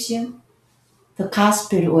persecution, the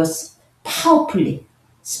gospel was powerfully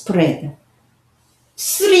spread.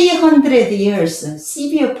 300 years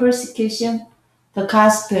severe persecution, the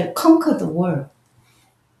gospel conquered the world.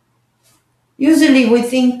 Usually we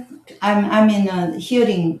think, I'm in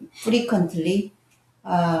hearing frequently,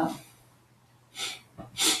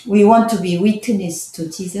 we want to be witness to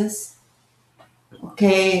Jesus.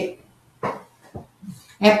 Okay,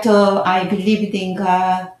 after I believed in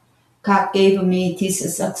God, God gave me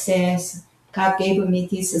this success, God gave me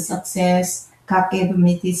this success, God gave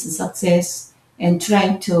me this success, and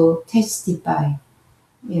trying to testify,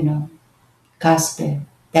 gospel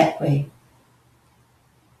that way.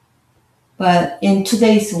 But in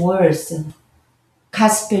today's world,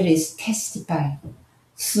 gospel is testified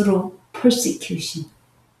through persecution.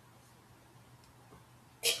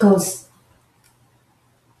 Because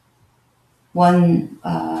one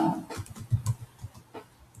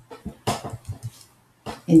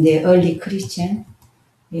in the early Christian,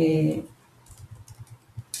 he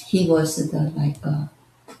was the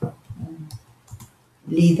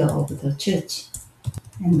leader of the church,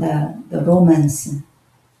 and the Romans,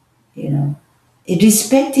 it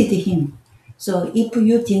respected him. So if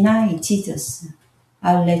you deny Jesus,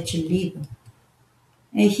 I'll let you live.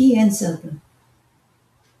 And he answered,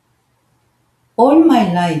 all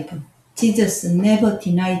my life, Jesus never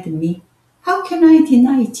denied me. How can I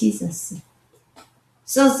deny Jesus?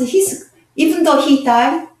 So even though he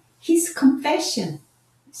died, his confession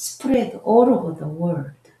spread all over the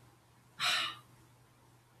world.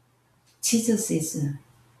 Jesus is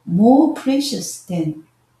more precious than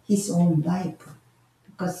his own life,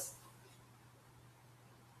 because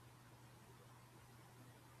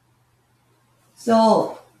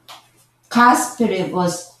so gospel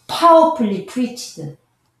was powerfully preached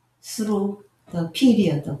through the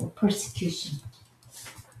period of persecution.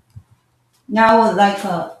 Now,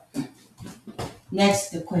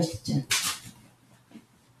 next question.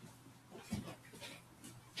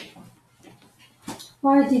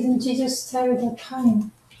 Why didn't Jesus tell the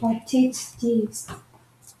time, but teach this?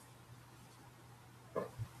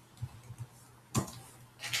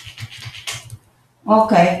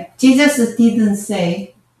 Okay, Jesus didn't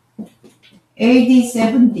say AD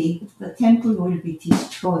 70, the temple will be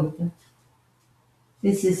destroyed.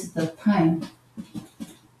 This is the time.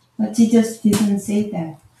 But Jesus didn't say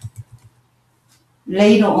that.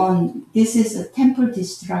 Later on, this is a temple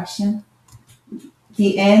destruction.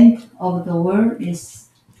 The end of the world is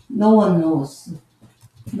no one knows.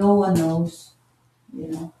 No one knows,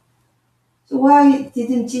 So why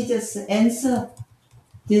didn't Jesus answer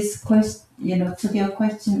this question, to their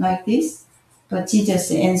question like this? But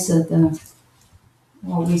Jesus answered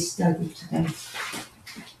what we studied today.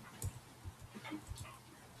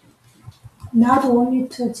 Not only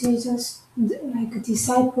to Jesus, like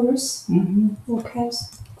disciples who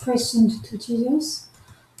questioned to Jesus,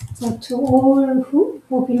 but to all who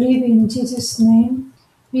believe in Jesus' name,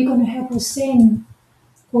 we're going to have the same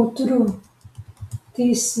go through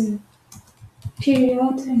this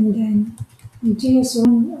period, and then Jesus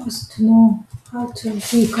wants us to know how to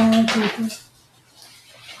be guarded,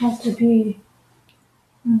 how to be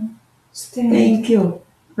stand. Thank you.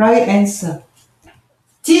 Right answer.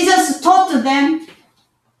 Jesus taught them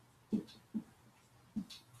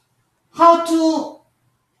how to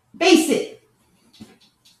face it,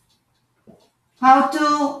 how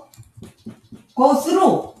to go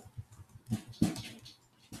through,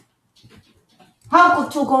 how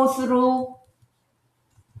to go through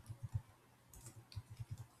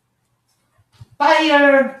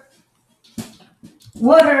fire,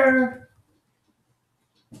 water,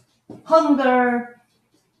 hunger,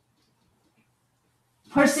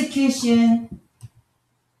 persecution,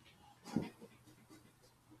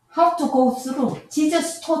 how to go through.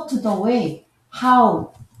 Jesus taught the way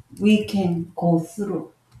how we can go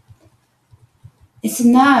through. It's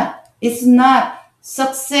not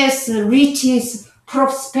success, riches,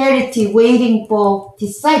 prosperity waiting for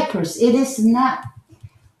disciples. It is not.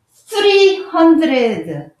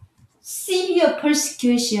 300 severe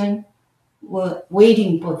persecution were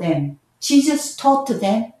waiting for them. Jesus taught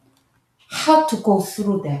them how to go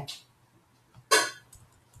through that,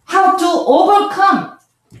 how to overcome.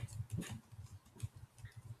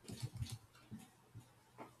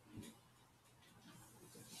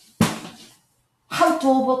 How to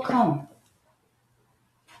overcome.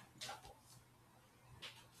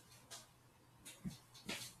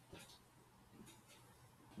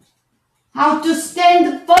 How to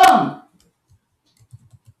stand firm.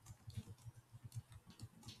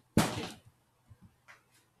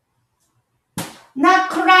 Not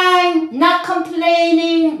crying, not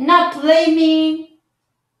complaining, not blaming,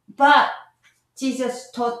 but Jesus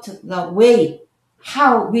taught the way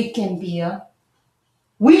how we can be a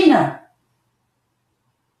winner.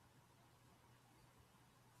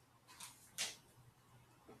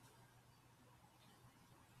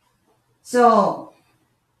 So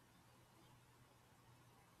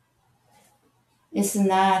it's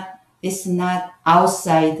not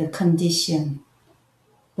outside the condition.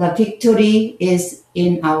 The victory is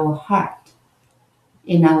in our heart.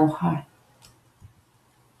 In our heart.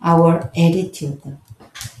 Our attitude.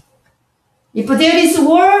 If there is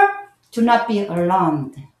war, do not be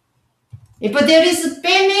alarmed. If there is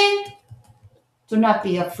famine, do not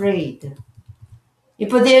be afraid. If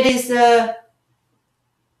there is a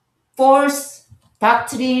false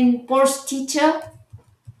doctrine, false teacher,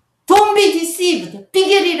 don't be deceived.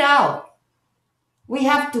 Figure it out. We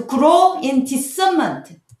have to grow in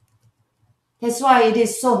discernment. That's why it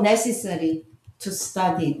is so necessary to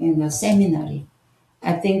study in the seminary.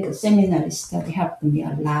 I think seminary study helped me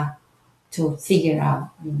a lot to figure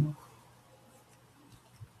out,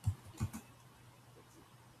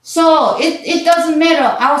 So it doesn't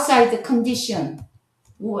matter outside the condition.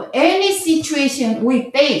 Any situation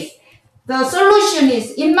we face, the solution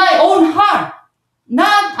is in my own heart,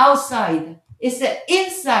 not outside. It's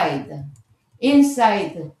inside.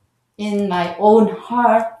 Inside, in my own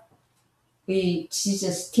heart,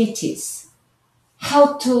 Jesus teaches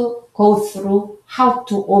how to go through, how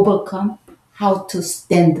to overcome, how to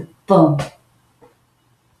stand firm.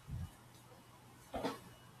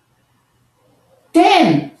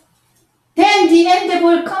 Then the end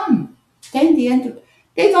will come.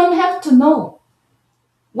 They don't have to know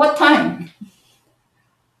what time.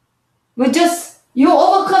 You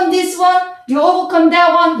overcome this one, you overcome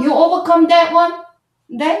that one, you overcome that one,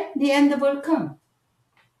 then the end will come.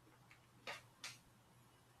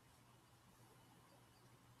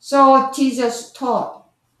 So Jesus taught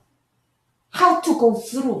how to go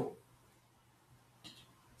through.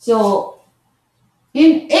 So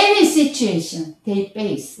in any situation they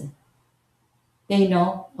face, they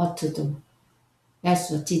know what to do.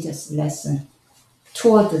 That's what Jesus' lesson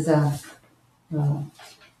toward the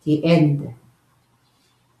end.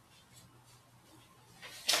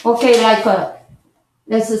 Okay,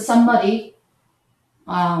 there's a summary.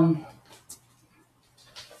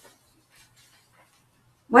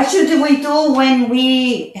 What should we do when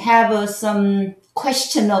we have some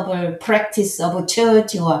questionable practice of a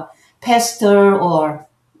church or pastor, or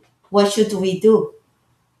what should we do?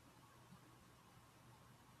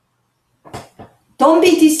 Don't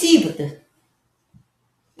be deceived.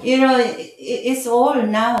 It's all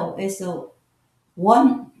now. It's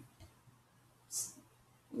one.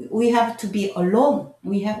 We have to be alone.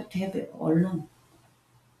 We have to have it alone.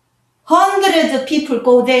 Hundreds of people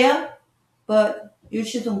go there, but you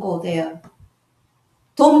shouldn't go there.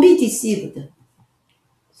 Don't be deceived.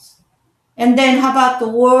 And then how about the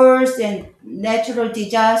wars and natural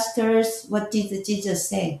disasters? What did Jesus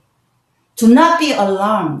say? Do not be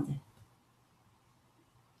alarmed.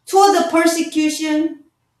 To the persecution,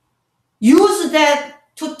 use that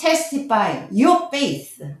to testify your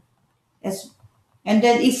faith, and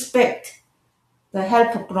then expect the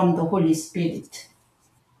help from the Holy Spirit.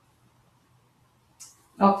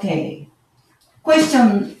 Okay.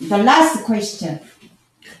 Question, the last question.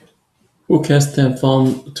 Who can stand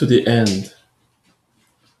firm to the end?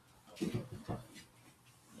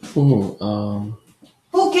 Who?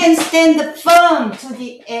 Who can stand firm to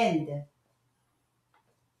the end?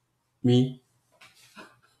 Me?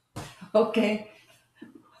 Okay.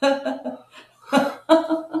 Where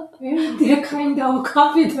the kind of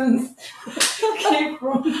confidence came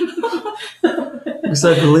from? Because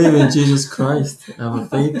I believe in Jesus Christ. I have a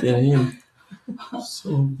faith in Him.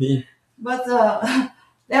 So be. But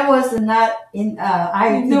that was not in. I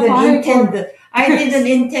In the didn't Bible. intend. I didn't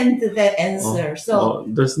intend that answer. So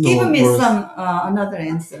there's no give me verse. some another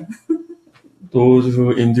answer. Those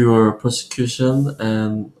who endure persecution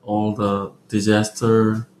and all the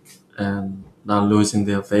disaster and not losing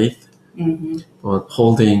their faith, Mm-hmm. but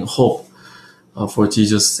holding hope for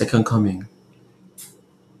Jesus' second coming.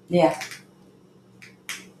 Yeah.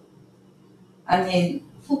 I mean,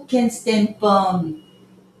 who can stand firm?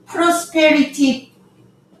 Prosperity,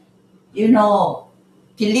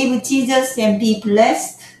 believe Jesus and be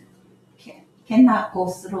blessed, cannot go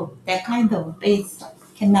through. That kind of faith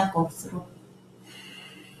cannot go through.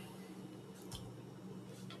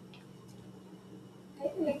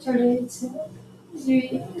 Actually, it's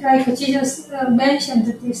like Jesus mentioned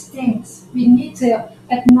these things. We need to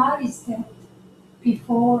acknowledge them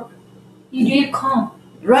before it will come.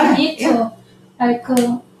 Right. We need Yeah. to, like,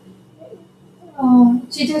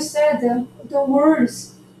 Jesus said the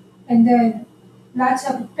words, and then lots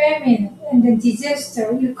of famine and the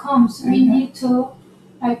disaster will come. So we Mhm. need to,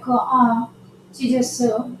 like, Jesus,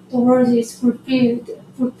 the word is fulfilled.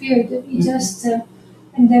 We just,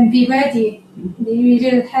 and then be ready. It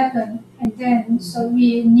will happen. And then, so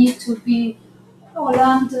we need to be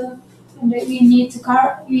around, and we need to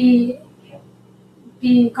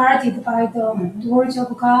be guarded by the words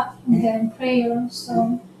of God and then prayer.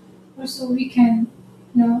 So also we can,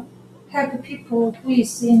 help people who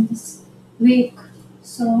is in this weak.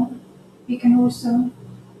 So we can also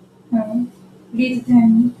lead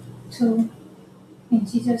them to in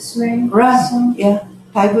Jesus' way. Right. So, Yeah.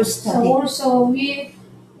 Bible so study. also we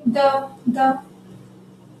the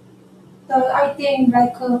I think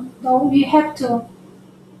like we have to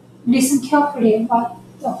listen carefully what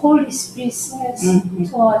the Holy Spirit says Mhm.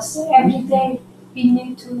 to us every day. We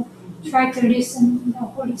need to try to listen to the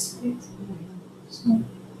Holy Spirit. So,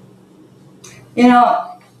 You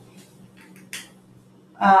know,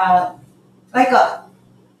 like a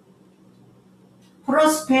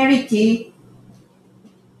prosperity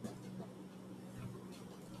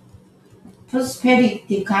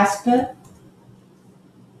gospel.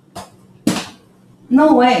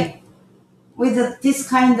 No way. With this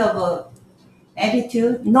kind of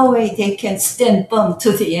attitude, no way they can stand firm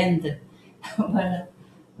to the end.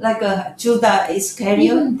 Like a Judah Iscariot.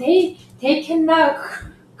 even they cannot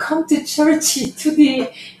come to church to the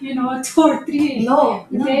 2 or 3 No.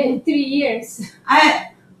 3 years.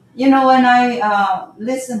 When I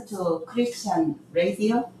listen to Christian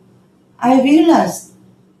radio, I realized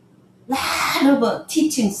a lot of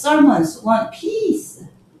teaching sermons want peace,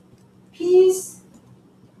 peace,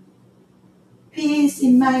 peace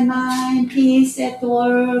in my mind, peace at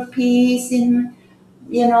work, peace in,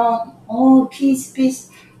 peace, peace.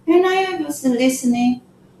 And I was listening.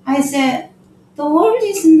 I said, the world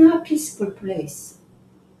is not a peaceful place.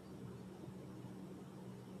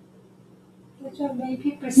 That's why many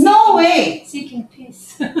people No way. seeking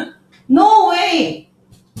peace. No way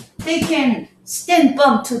they can stand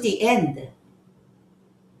firm to the end.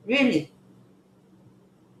 Really.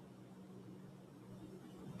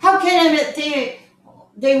 How can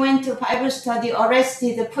they went to Bible study,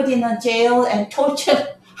 arrested, put in a jail, and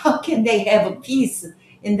tortured? How can they have peace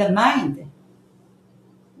in the mind?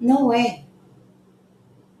 No way.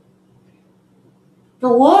 The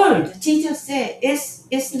world, Jesus said, is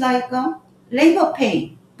like a labor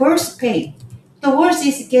pain, birth pain. The world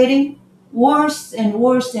is getting worse and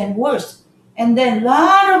worse and worse. And then a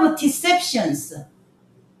lot of deceptions.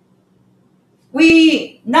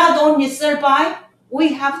 We not only survive,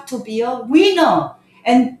 we have to be a winner.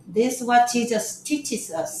 And this is what Jesus teaches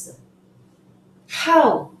us.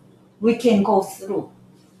 How we can go through.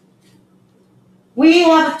 We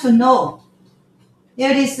have to know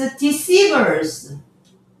there is deceivers,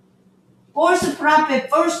 false prophet,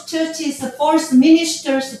 false churches, false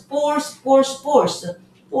ministers, false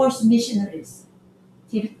missionaries,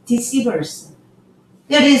 deceivers.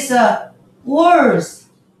 There is wars,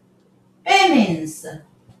 famines,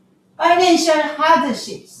 financial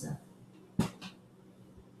hardships,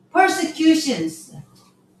 persecutions.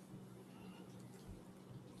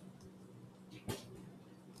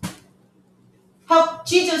 How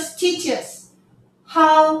Jesus teaches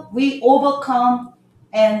how we overcome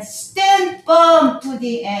and stand firm to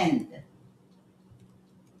the end.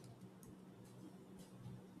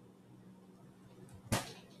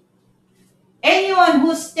 Anyone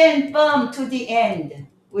who stands firm to the end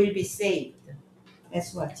will be saved.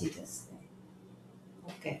 That's what Jesus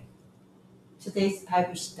said. Okay. Today's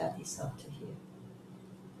Bible study is up to here.